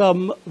is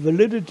some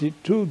validity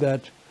to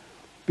that,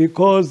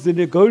 because the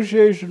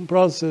negotiation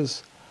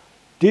process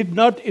did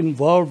not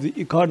involve the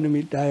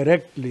economy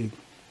directly.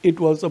 It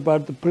was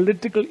about the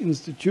political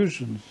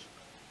institutions.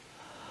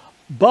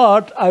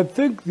 But I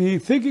think the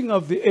thinking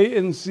of the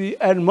ANC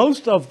and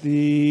most of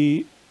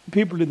the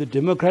people in the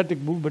democratic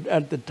movement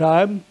at the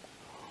time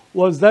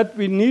was that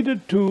we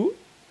needed to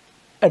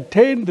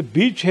attain the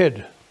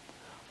beachhead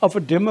of a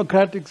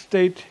democratic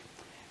state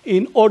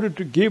in order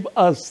to give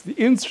us the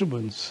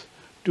instruments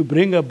to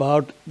bring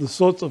about the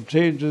sorts of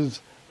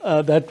changes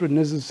that were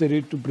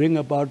necessary to bring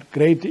about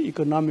greater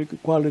economic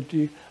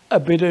equality, a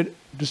better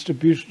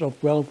distribution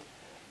of wealth,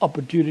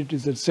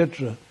 opportunities,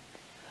 etc.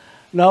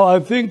 Now,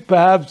 I think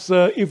perhaps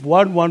if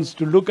one wants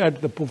to look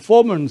at the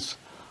performance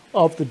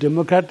of the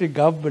democratic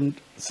government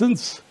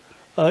since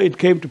it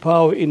came to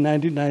power in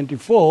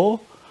 1994,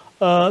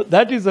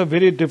 that is a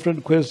very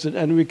different question,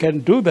 and we can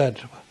do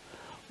that.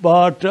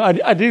 But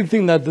I didn't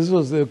think that this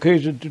was the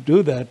occasion to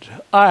do that.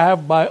 I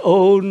have my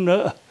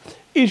own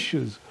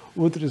issues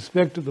with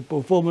respect to the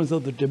performance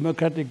of the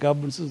democratic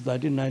government since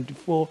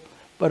 1994,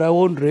 but I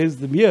won't raise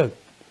them here.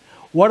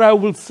 What I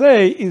will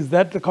say is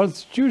that the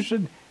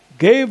Constitution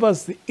gave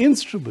us the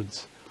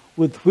instruments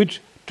with which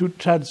to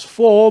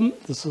transform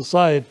the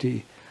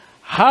society.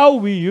 How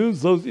we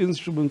use those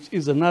instruments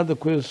is another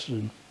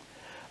question.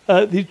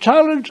 The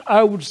challenge,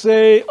 I would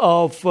say,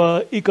 of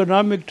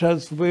economic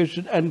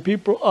transformation, and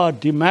people are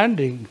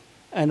demanding,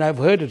 and I've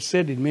heard it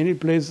said in many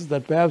places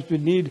that perhaps we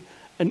need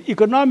an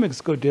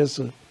economics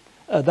CODESA.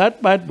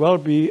 That might well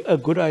be a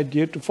good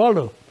idea to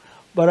follow.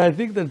 But I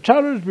think the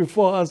challenge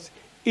before us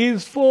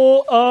is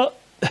for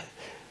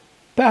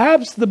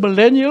perhaps the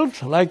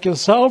millennials like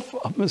yourself,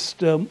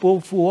 Mr.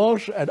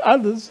 Mpofu-Walsh and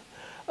others,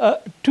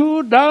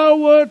 to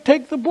now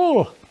take the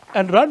ball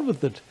and run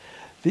with it.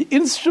 The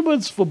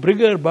instruments for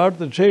bringing about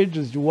the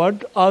changes you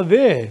want are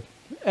there.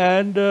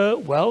 And,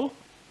 well,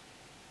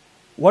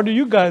 what do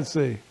you guys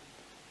say?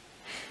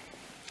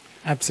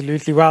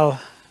 Absolutely.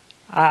 Well,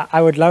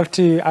 I would love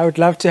to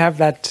have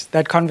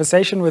that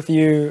conversation with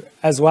you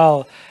as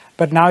well.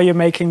 but now you're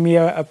making me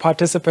a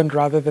participant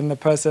rather than the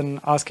person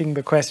asking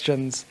the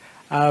questions.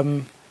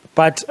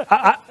 But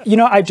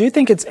I do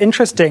think it's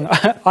interesting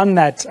on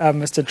that,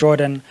 Mr.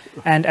 Jordan,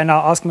 and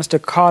I'll ask Mr.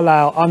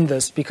 Carlisle on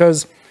this,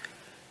 because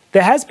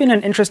there has been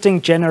an interesting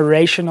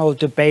generational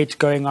debate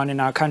going on in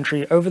our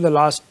country over the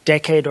last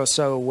decade or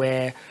so,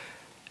 where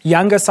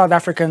younger South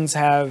Africans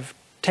have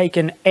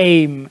taken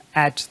aim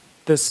at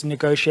this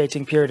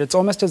negotiating period. It's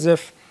almost as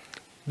if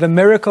the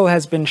miracle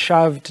has been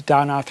shoved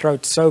down our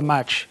throats so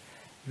much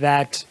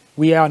that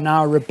we are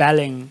now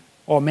rebelling,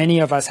 or many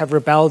of us have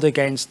rebelled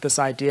against this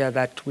idea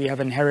that we have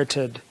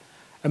inherited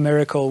a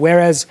miracle.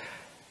 Whereas,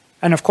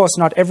 and of course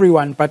not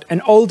everyone, but an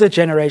older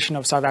generation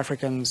of South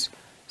Africans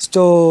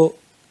still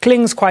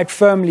clings quite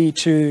firmly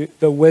to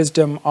the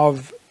wisdom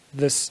of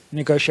this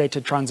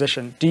negotiated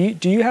transition.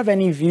 Do you have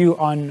any view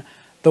on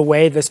the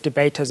way this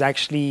debate has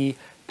actually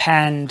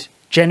panned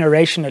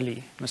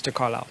generationally, Mr.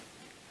 Carlisle?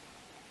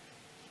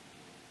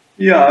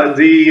 Yeah,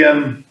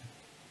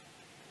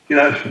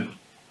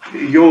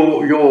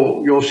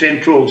 your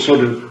central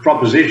sort of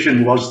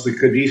proposition was the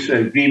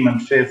CODESA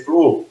agreement fair for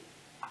all.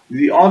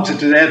 The answer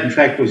to that, in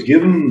fact, was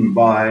given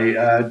by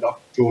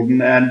Dr.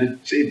 Jordan, and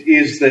it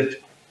is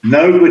that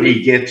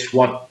nobody gets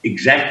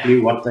exactly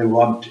what they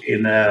want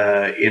in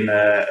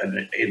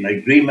an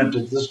agreement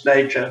of this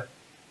nature.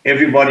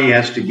 Everybody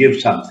has to give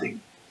something.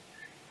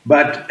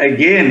 But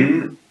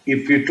again,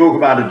 if you talk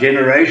about a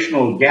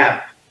generational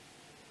gap,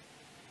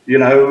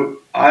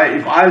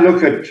 if I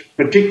look at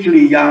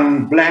particularly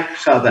young black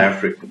South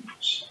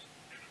Africans,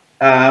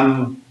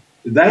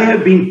 they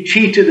have been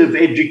cheated of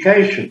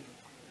education.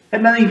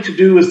 Had nothing to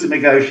do with the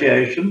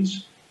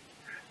negotiations.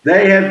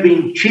 They have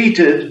been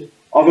cheated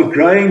of a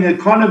growing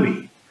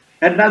economy.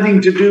 Had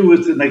nothing to do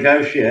with the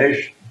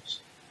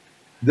negotiations.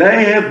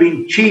 They have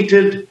been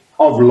cheated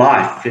of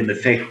life, in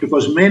effect,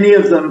 because many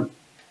of them,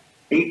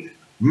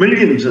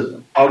 millions of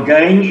them, are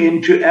going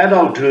into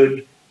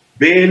adulthood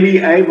barely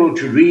able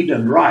to read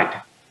and write.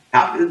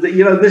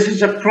 This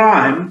is a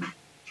crime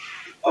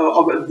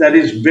that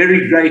is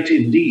very great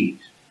indeed.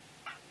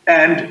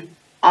 And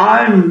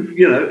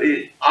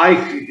I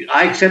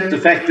accept the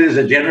fact there's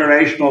a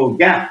generational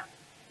gap,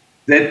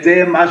 that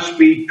there must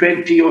be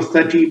 20 or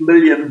 30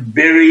 million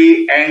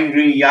very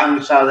angry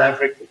young South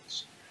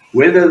Africans.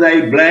 Whether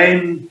they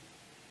blame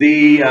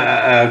the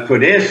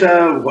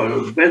CODESA,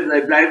 whether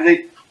they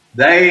blame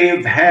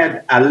they've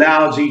had a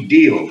lousy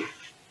deal.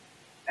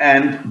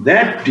 And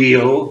that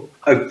deal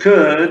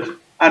occurred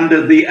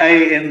under the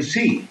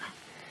ANC.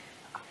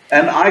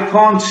 And I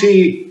can't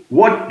see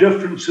what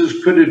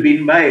differences could have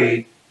been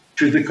made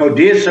to the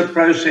CODESA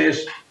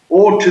process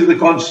or to the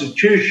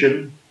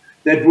Constitution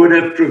that would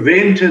have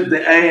prevented the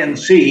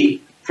ANC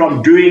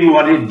from doing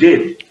what it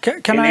did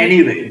in any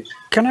event.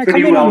 Can I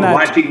pretty comment well on that?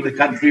 writing the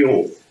country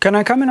off. Can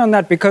I comment on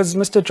that? Because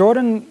Mr.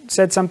 Jordan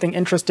said something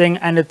interesting,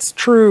 and it's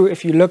true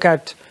if you look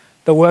at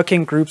the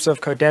working groups of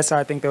CODESA.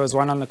 I think there was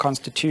one on the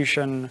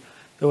Constitution,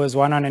 there was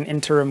one on an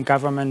interim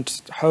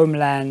government,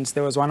 homelands,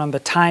 there was one on the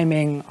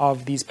timing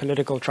of these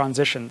political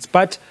transitions.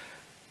 But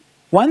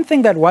one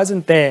thing that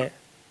wasn't there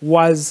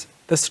was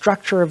the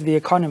structure of the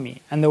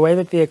economy and the way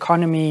that the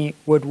economy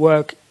would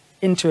work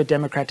into a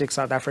democratic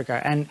South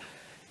Africa. And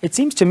it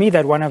seems to me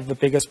that one of the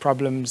biggest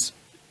problems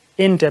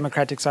in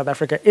democratic South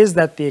Africa is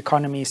that the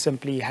economy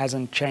simply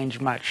hasn't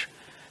changed much.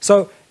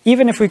 So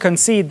even if we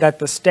concede that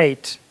the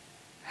state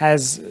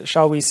has,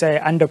 shall we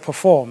say,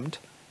 underperformed,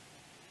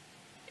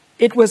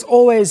 it was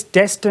always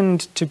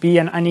destined to be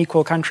an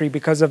unequal country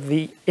because of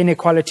the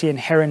inequality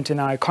inherent in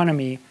our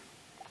economy,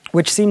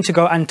 which seemed to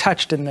go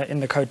untouched in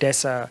the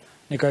CODESA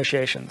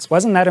negotiations.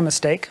 Wasn't that a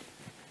mistake?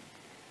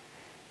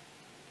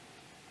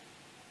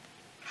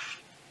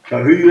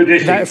 So who are you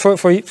addressing?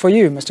 For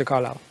you, Mr.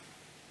 Carlisle.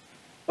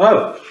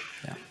 Oh,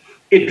 yeah.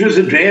 It was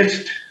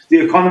addressed.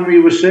 The economy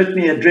was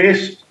certainly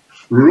addressed.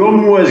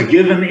 Room was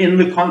given in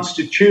the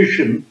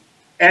Constitution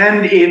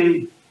and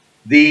in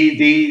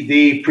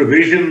the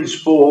provisions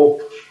for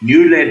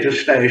new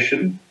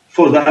legislation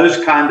for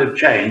those kind of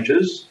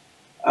changes.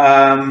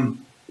 The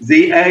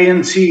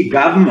ANC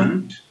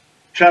government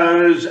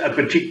chose a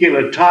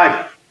particular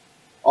type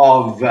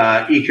of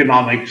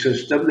economic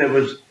system. There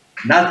was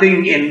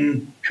nothing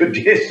in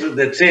CODESA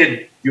that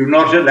said you're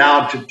not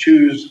allowed to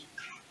choose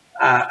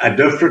a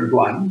different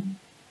one.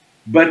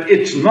 But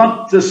it's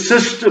not the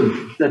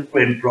system that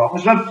went wrong.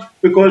 It's not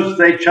because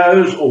they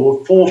chose or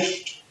were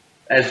forced,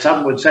 as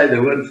some would say they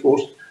weren't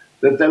forced,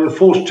 that they were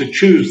forced to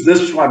choose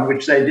this one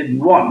which they didn't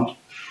want.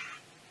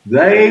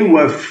 They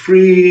were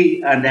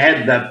free and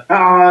had the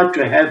power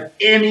to have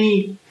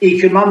any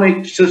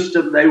economic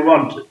system they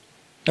wanted.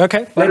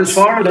 Okay, but as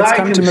far as I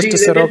can see,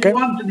 they didn't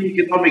want an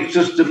economic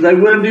system. They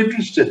weren't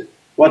interested.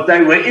 What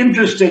they were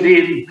interested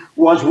in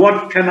was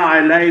what can I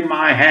lay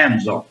my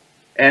hands on?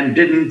 And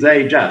didn't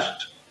they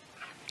just?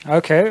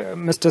 Okay,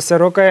 Mr.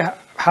 Seroke,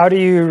 how do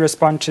you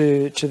respond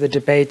to the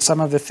debate, some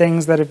of the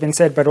things that have been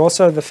said, but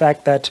also the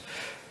fact that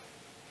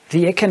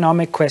the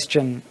economic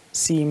question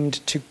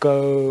seemed to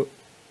go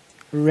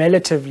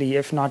relatively,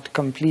 if not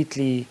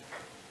completely,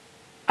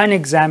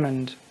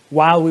 unexamined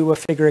while we were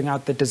figuring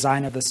out the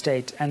design of the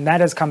state, and that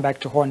has come back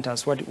to haunt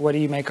us. What do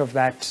you make of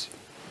that?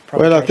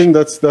 Well, I think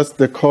that's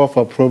the core of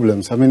our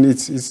problems. I mean,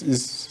 it's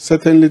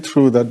certainly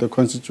true that the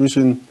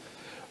Constitution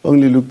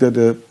only looked at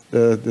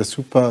the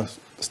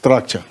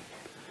superstructure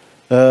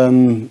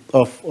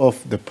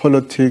of the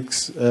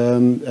politics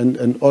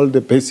and all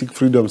the basic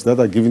freedoms that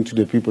are given to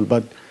the people,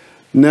 but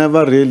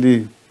never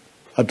really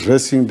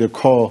addressing the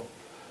core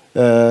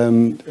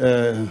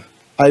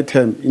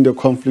item in the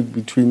conflict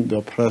between the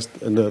oppressed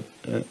and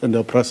the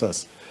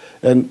oppressors,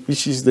 and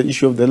which is the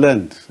issue of the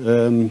land.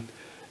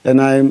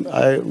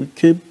 We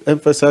keep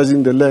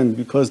emphasizing the land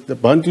because the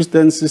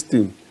Bantustan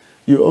system,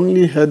 you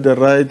only had the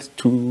right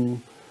to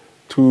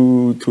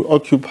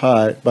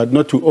occupy, but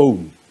not to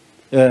own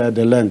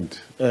the land.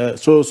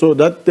 So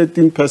that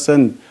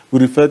 13% we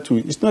refer to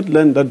is not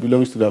land that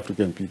belongs to the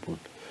African people.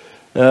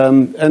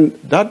 And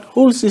that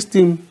whole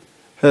system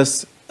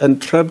has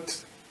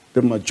entrapped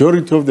the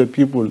majority of the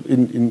people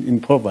in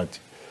poverty,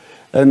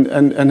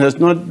 and has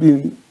not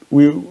been,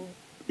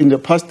 in the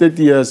past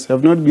 30 years,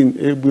 have not been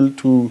able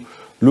to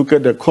look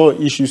at the core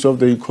issues of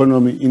the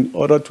economy in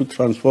order to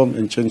transform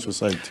and change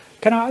society.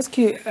 Can I ask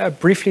you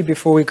briefly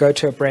before we go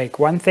to a break,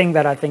 one thing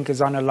that I think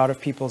is on a lot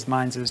of people's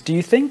minds is, do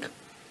you think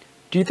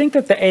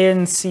that the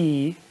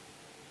ANC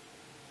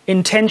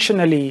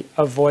intentionally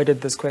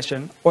avoided this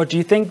question, or do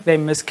you think they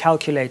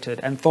miscalculated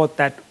and thought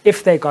that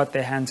if they got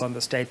their hands on the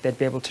state, they'd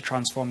be able to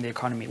transform the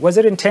economy? Was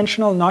it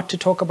intentional not to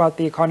talk about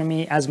the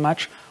economy as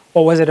much,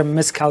 or was it a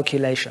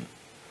miscalculation?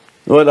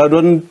 Well, I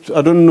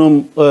don't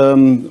know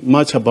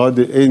much about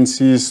the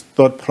ANC's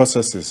thought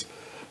processes,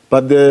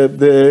 but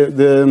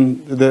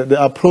the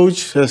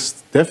approach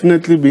has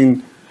definitely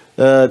been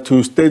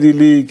to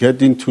steadily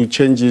get into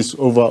changes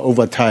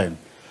over time.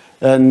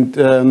 And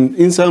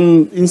in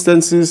some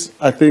instances,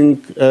 I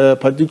think,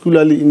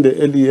 particularly in the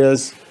early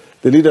years,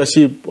 the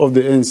leadership of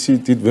the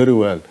ANC did very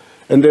well.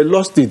 And they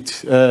lost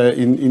it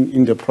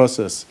in the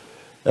process,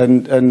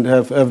 and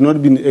have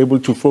not been able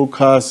to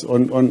focus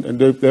on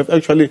they've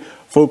actually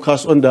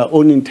focused on their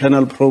own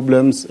internal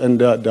problems and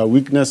their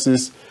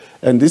weaknesses.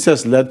 And this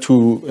has led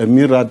to a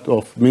myriad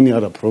of many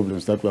other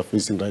problems that we're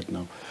facing right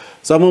now.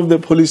 Some of the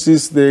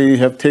policies they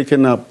have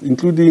taken up,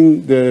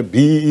 including the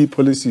BEE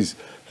policies,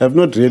 have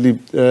not really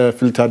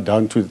filtered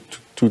down to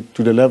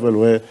the level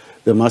where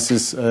the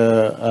masses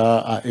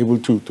are able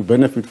to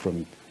benefit from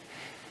it.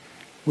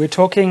 We're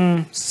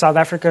talking South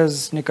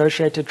Africa's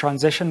negotiated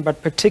transition,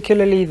 but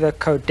particularly the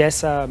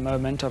CODESA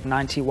moment of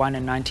 91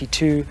 and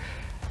 92,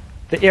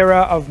 the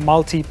era of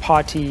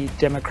multi-party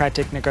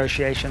democratic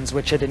negotiations,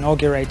 which it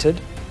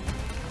inaugurated.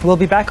 We'll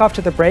be back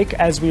after the break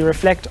as we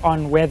reflect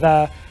on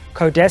whether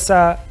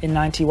CODESA in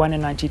 91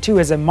 and 92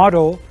 is a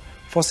model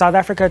for South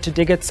Africa to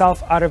dig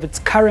itself out of its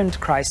current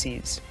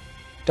crises.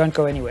 Don't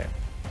go anywhere.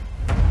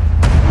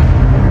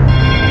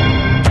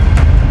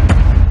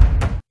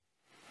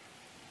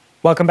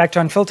 Welcome back to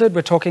Unfiltered.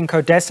 We're talking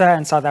CODESA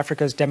and South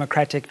Africa's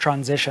democratic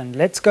transition.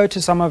 Let's go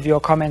to some of your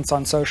comments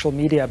on social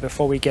media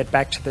before we get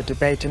back to the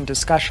debate and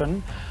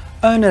discussion.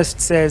 Ernest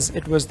says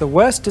it was the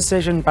worst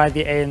decision by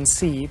the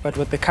ANC, but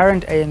with the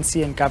current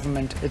ANC in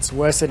government, it's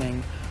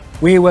worsening.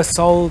 We were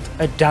sold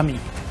a dummy.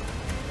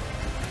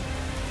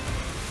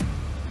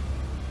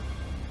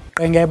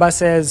 Ngeba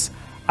says,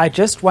 I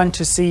just want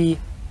to see,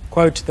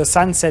 quote, the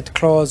sunset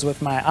clause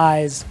with my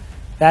eyes.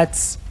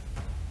 That's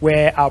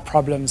where our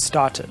problems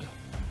started.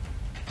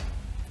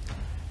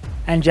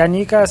 And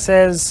Janika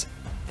says,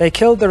 they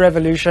killed the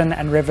revolution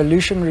and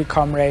revolutionary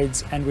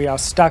comrades, and we are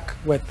stuck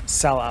with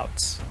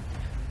sellouts.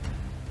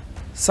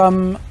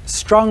 Some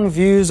strong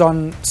views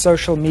on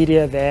social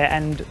media there,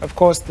 and of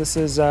course this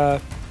is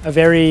a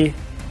very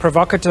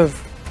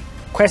provocative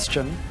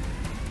question.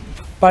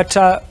 But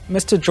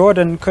Mr.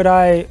 Jordan, could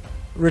I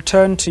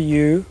return to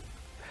you?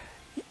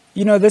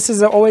 You know, this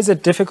is always a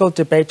difficult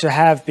debate to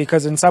have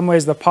because in some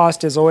ways the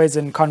past is always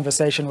in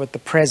conversation with the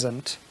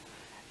present.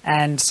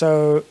 And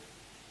so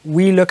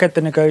we look at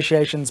the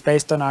negotiations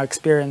based on our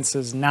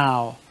experiences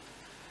now.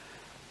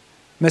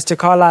 Mr.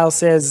 Carlisle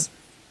says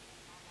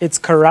it's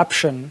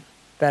corruption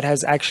that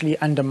has actually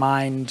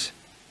undermined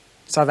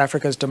South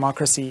Africa's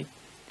democracy.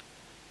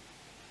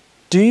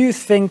 Do you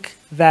think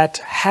that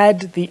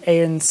had the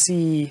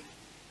ANC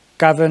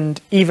governed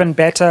even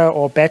better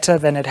or better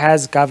than it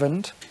has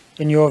governed,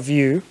 in your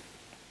view,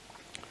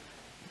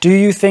 do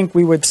you think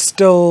we would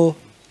still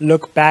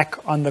look back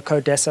on the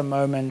CODESA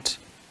moment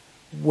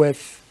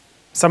with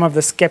some of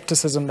the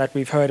skepticism that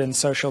we've heard in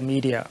social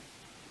media?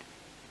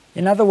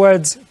 In other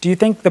words, do you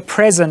think the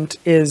present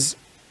is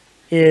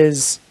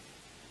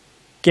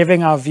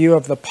giving our view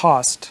of the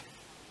past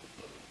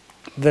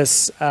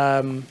this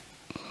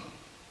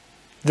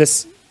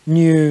this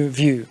new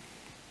view?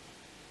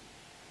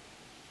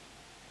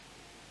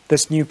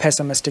 This new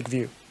pessimistic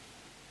view?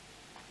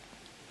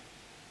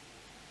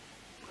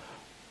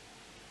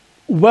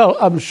 Well,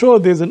 I'm sure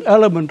there's an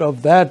element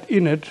of that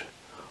in it,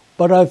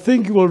 but I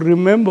think you will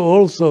remember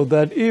also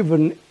that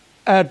even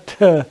at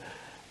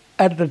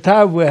the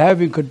time we're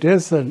having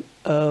CODESA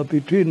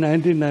between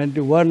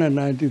 1991 and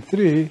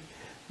 93,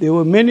 there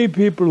were many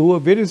people who were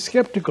very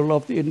skeptical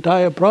of the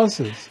entire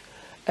process,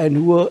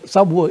 and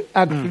some were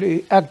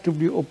actually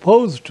actively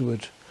opposed to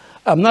it.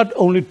 I'm not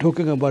only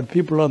talking about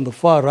people on the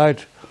far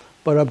right,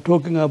 but I'm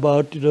talking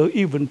about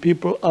even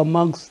people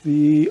amongst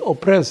the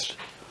oppressed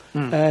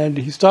and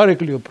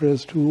historically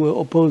oppressed who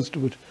were opposed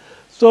to it.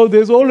 So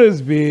there's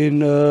always been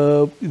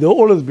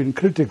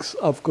critics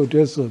of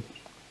CODESA.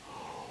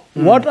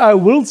 What I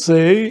will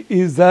say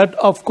is that,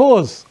 of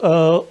course,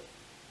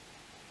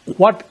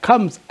 what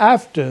comes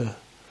after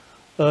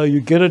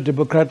you get a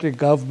democratic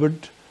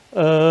government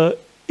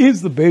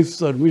is the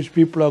basis on which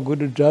people are going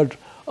to judge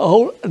a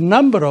whole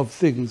number of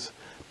things.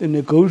 The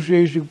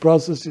negotiation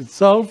process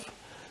itself,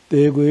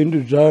 they're going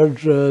to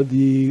judge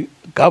the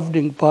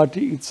governing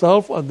party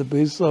itself on the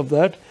basis of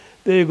that.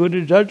 They're going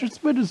to judge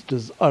its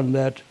ministers on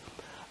that.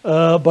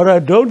 But I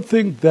don't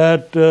think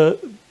that,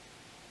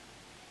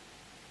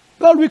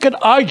 well, we can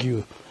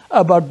argue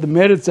about the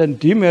merits and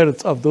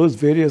demerits of those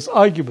various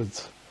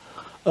arguments.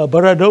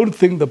 But I don't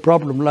think the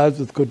problem lies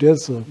with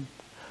CODESA.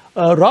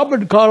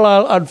 Robert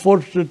Carlisle,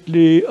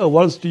 unfortunately,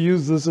 wants to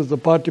use this as a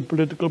party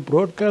political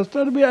broadcast.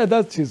 And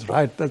that's his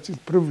right, that's his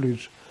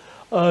privilege.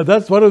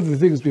 That's one of the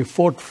things we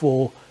fought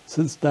for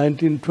since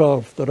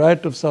 1912, the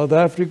right of South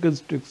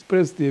Africans to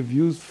express their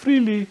views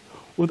freely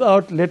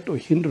without let or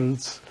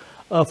hindrance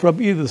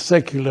from either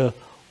secular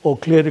or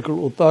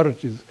clerical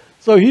authorities.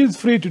 So he's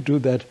free to do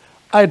that.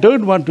 I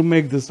don't want to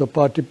make this a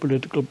party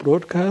political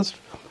broadcast.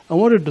 I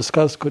want to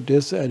discuss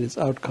CODESA and its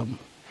outcome.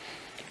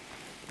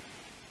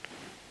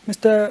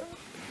 Mr.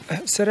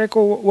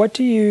 Seroke, what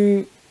do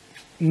you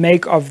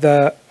make of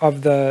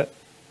the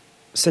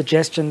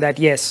suggestion that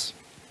yes,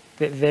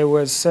 there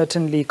was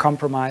certainly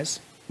compromise,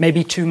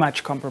 maybe too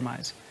much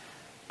compromise,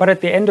 but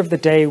at the end of the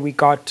day we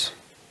got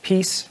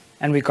peace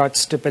and we got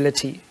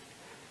stability,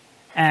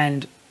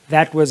 and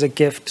that was a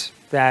gift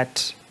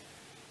that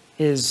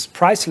is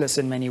priceless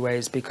in many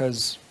ways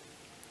because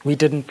we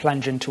didn't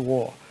plunge into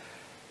war.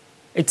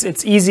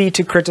 It's easy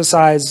to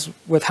criticize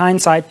with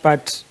hindsight,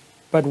 but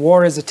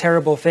war is a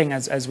terrible thing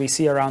as we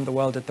see around the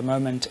world at the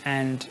moment,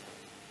 and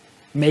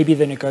maybe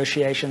the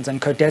negotiations and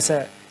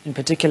CODESA in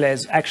particular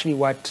is actually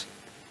what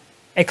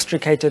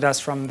extricated us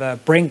from the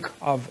brink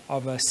of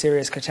a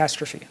serious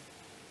catastrophe.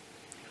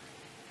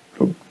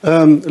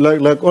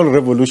 Like all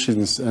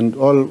revolutions and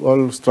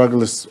all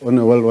struggles on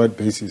a worldwide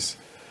basis,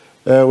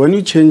 when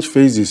you change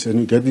phases and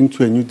you get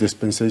into a new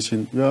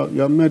dispensation,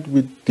 you are met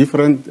with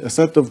a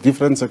set of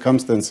different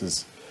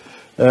circumstances,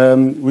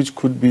 which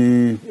could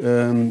be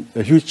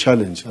a huge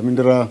challenge. I mean,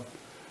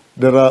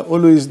 there are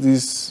always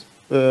these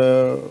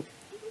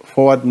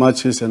forward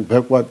marches and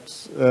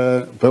backwardness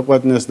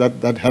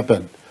that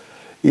happen.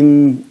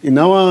 In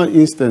our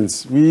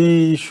instance,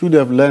 we should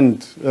have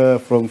learned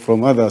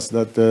from others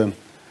that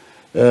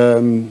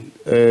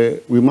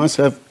we must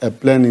have a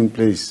plan in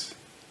place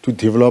to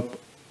develop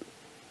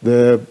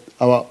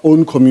our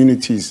own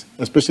communities,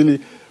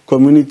 especially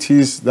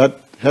communities that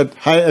had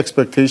high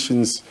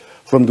expectations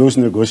from those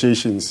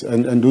negotiations,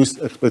 and those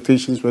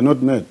expectations were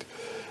not met.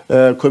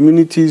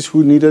 Communities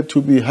who needed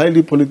to be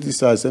highly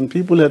politicized, and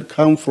people had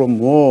come from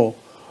war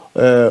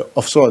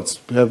of sorts,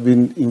 have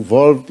been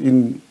involved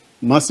in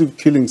massive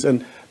killings,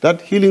 and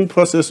that healing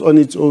process on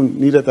its own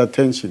needed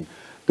attention.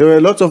 There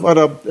were lots of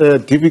other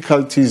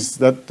difficulties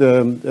that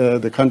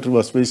the country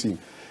was facing,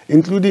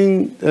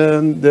 including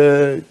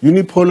the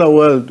unipolar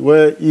world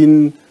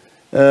wherein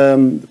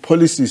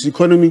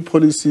economic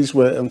policies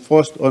were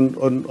enforced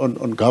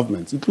on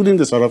governments, including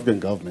the South African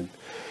government.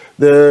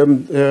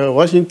 The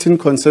Washington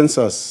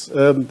Consensus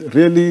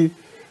really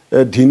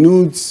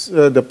denudes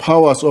the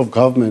powers of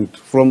government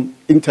from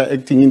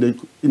interacting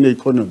in the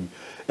economy.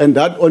 And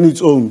that on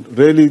its own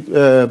really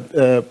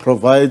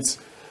provides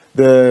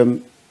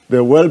the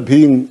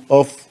well-being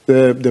of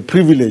the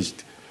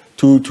privileged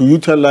to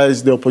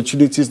utilize the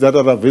opportunities that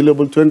are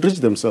available to enrich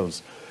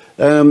themselves.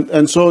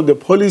 And so the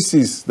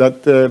policies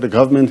that the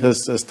government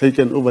has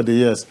taken over the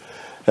years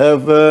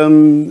have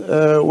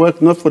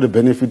worked not for the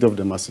benefit of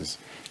the masses.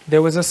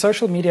 There was a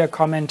social media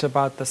comment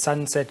about the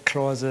sunset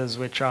clauses,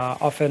 which are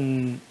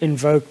often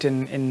invoked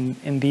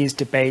in these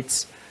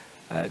debates.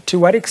 To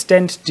what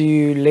extent do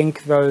you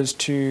link those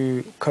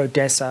to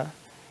CODESA,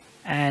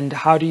 and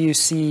how do you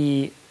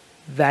see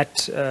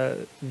that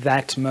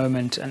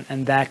moment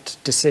and that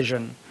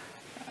decision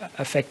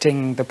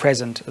affecting the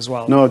present as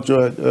well? No,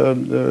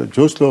 Comrade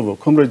Joe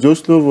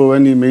Slovo,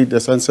 when he made the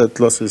sunset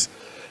clauses,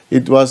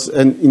 it was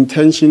an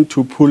intention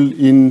to pull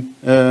in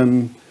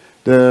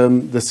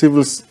the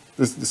civil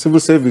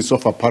service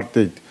of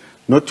apartheid,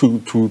 not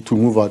to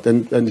move out,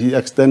 and he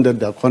extended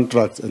their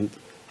contracts, and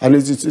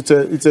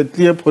it's a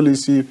clear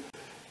policy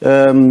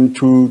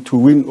to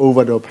win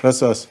over the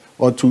oppressors,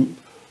 or to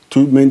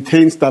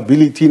maintain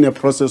stability in a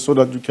process so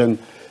that you can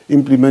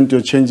implement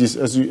your changes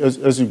as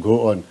you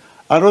go on.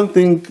 I don't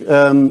think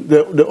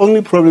the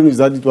only problem is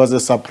that it was a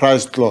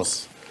surprise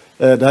clause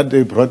that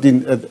they brought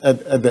in at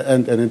the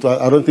end, and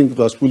I don't think it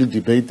was fully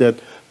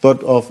debated,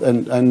 thought of,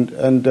 and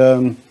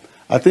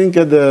I think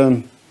at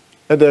the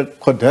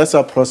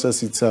CODESA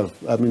process itself,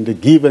 I mean, the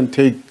give and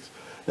take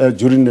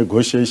during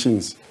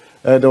negotiations.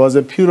 There was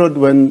a period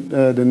when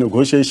the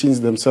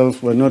negotiations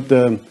themselves were not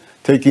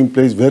taking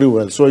place very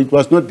well, so it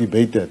was not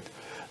debated.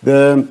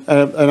 And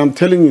I'm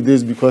telling you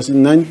this because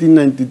in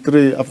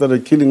 1993, after the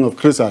killing of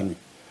Chris Hani,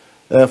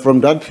 from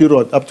that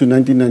period up to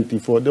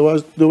 1994,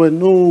 there were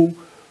no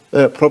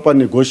proper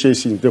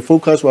negotiations. The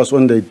focus was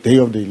on the day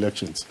of the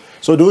elections.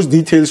 So those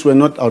details were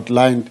not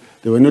outlined,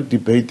 they were not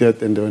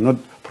debated, and they were not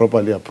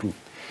properly approved.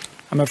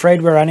 I'm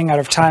afraid we're running out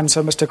of time,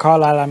 so Mr.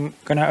 Carlisle, I'm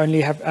going to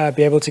only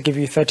be able to give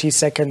you 30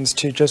 seconds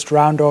to just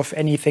round off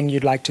anything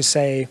you'd like to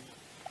say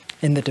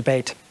in the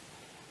debate.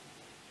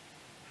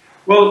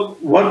 Well,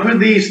 what were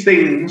these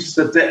things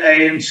that the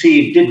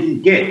ANC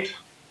didn't get?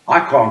 I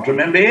can't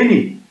remember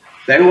any.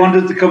 They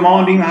wanted the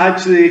commanding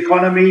heights of the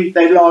economy,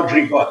 they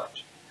largely got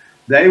it.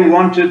 They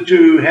wanted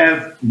to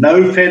have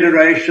no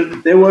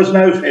federation, there was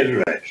no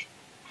federation.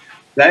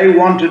 They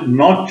wanted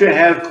not to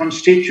have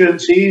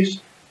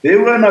constituencies, there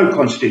were no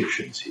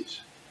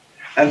constituencies.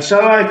 And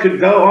so I could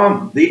go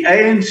on. The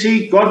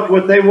ANC got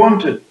what they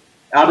wanted.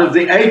 Out of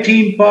the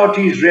 18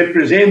 parties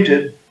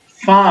represented,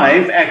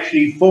 5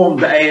 actually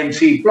formed the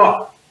ANC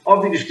bloc.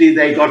 Obviously,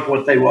 they got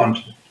what they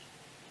wanted.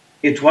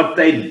 It's what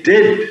they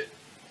did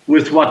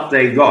with what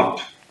they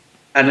got.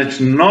 And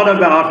it's not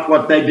about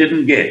what they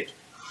didn't get.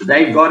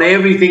 They got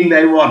everything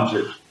they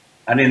wanted.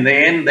 And in the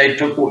end, they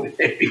took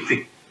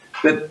everything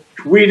that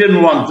we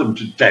didn't want them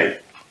to take.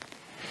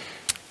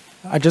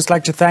 I'd just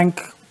like to thank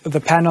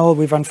the panel.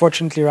 We've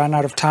unfortunately run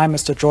out of time.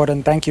 Mr.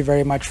 Jordan, thank you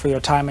very much for your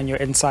time and your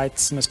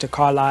insights. Mr.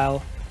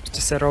 Carlisle,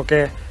 Mr.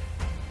 Seroke,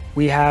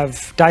 we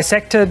have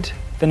dissected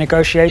the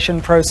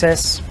negotiation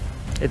process,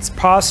 its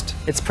past,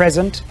 its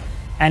present,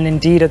 and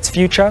indeed its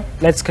future.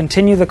 Let's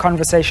continue the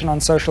conversation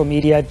on social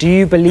media. Do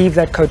you believe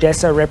that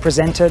CODESA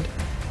represented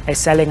a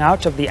selling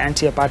out of the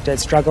anti-apartheid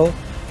struggle,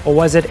 or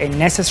was it a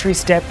necessary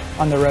step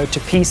on the road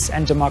to peace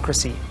and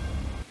democracy?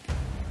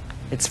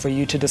 It's for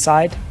you to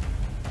decide.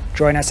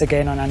 Join us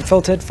again on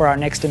Unfiltered for our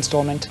next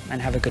installment,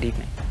 and have a good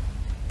evening.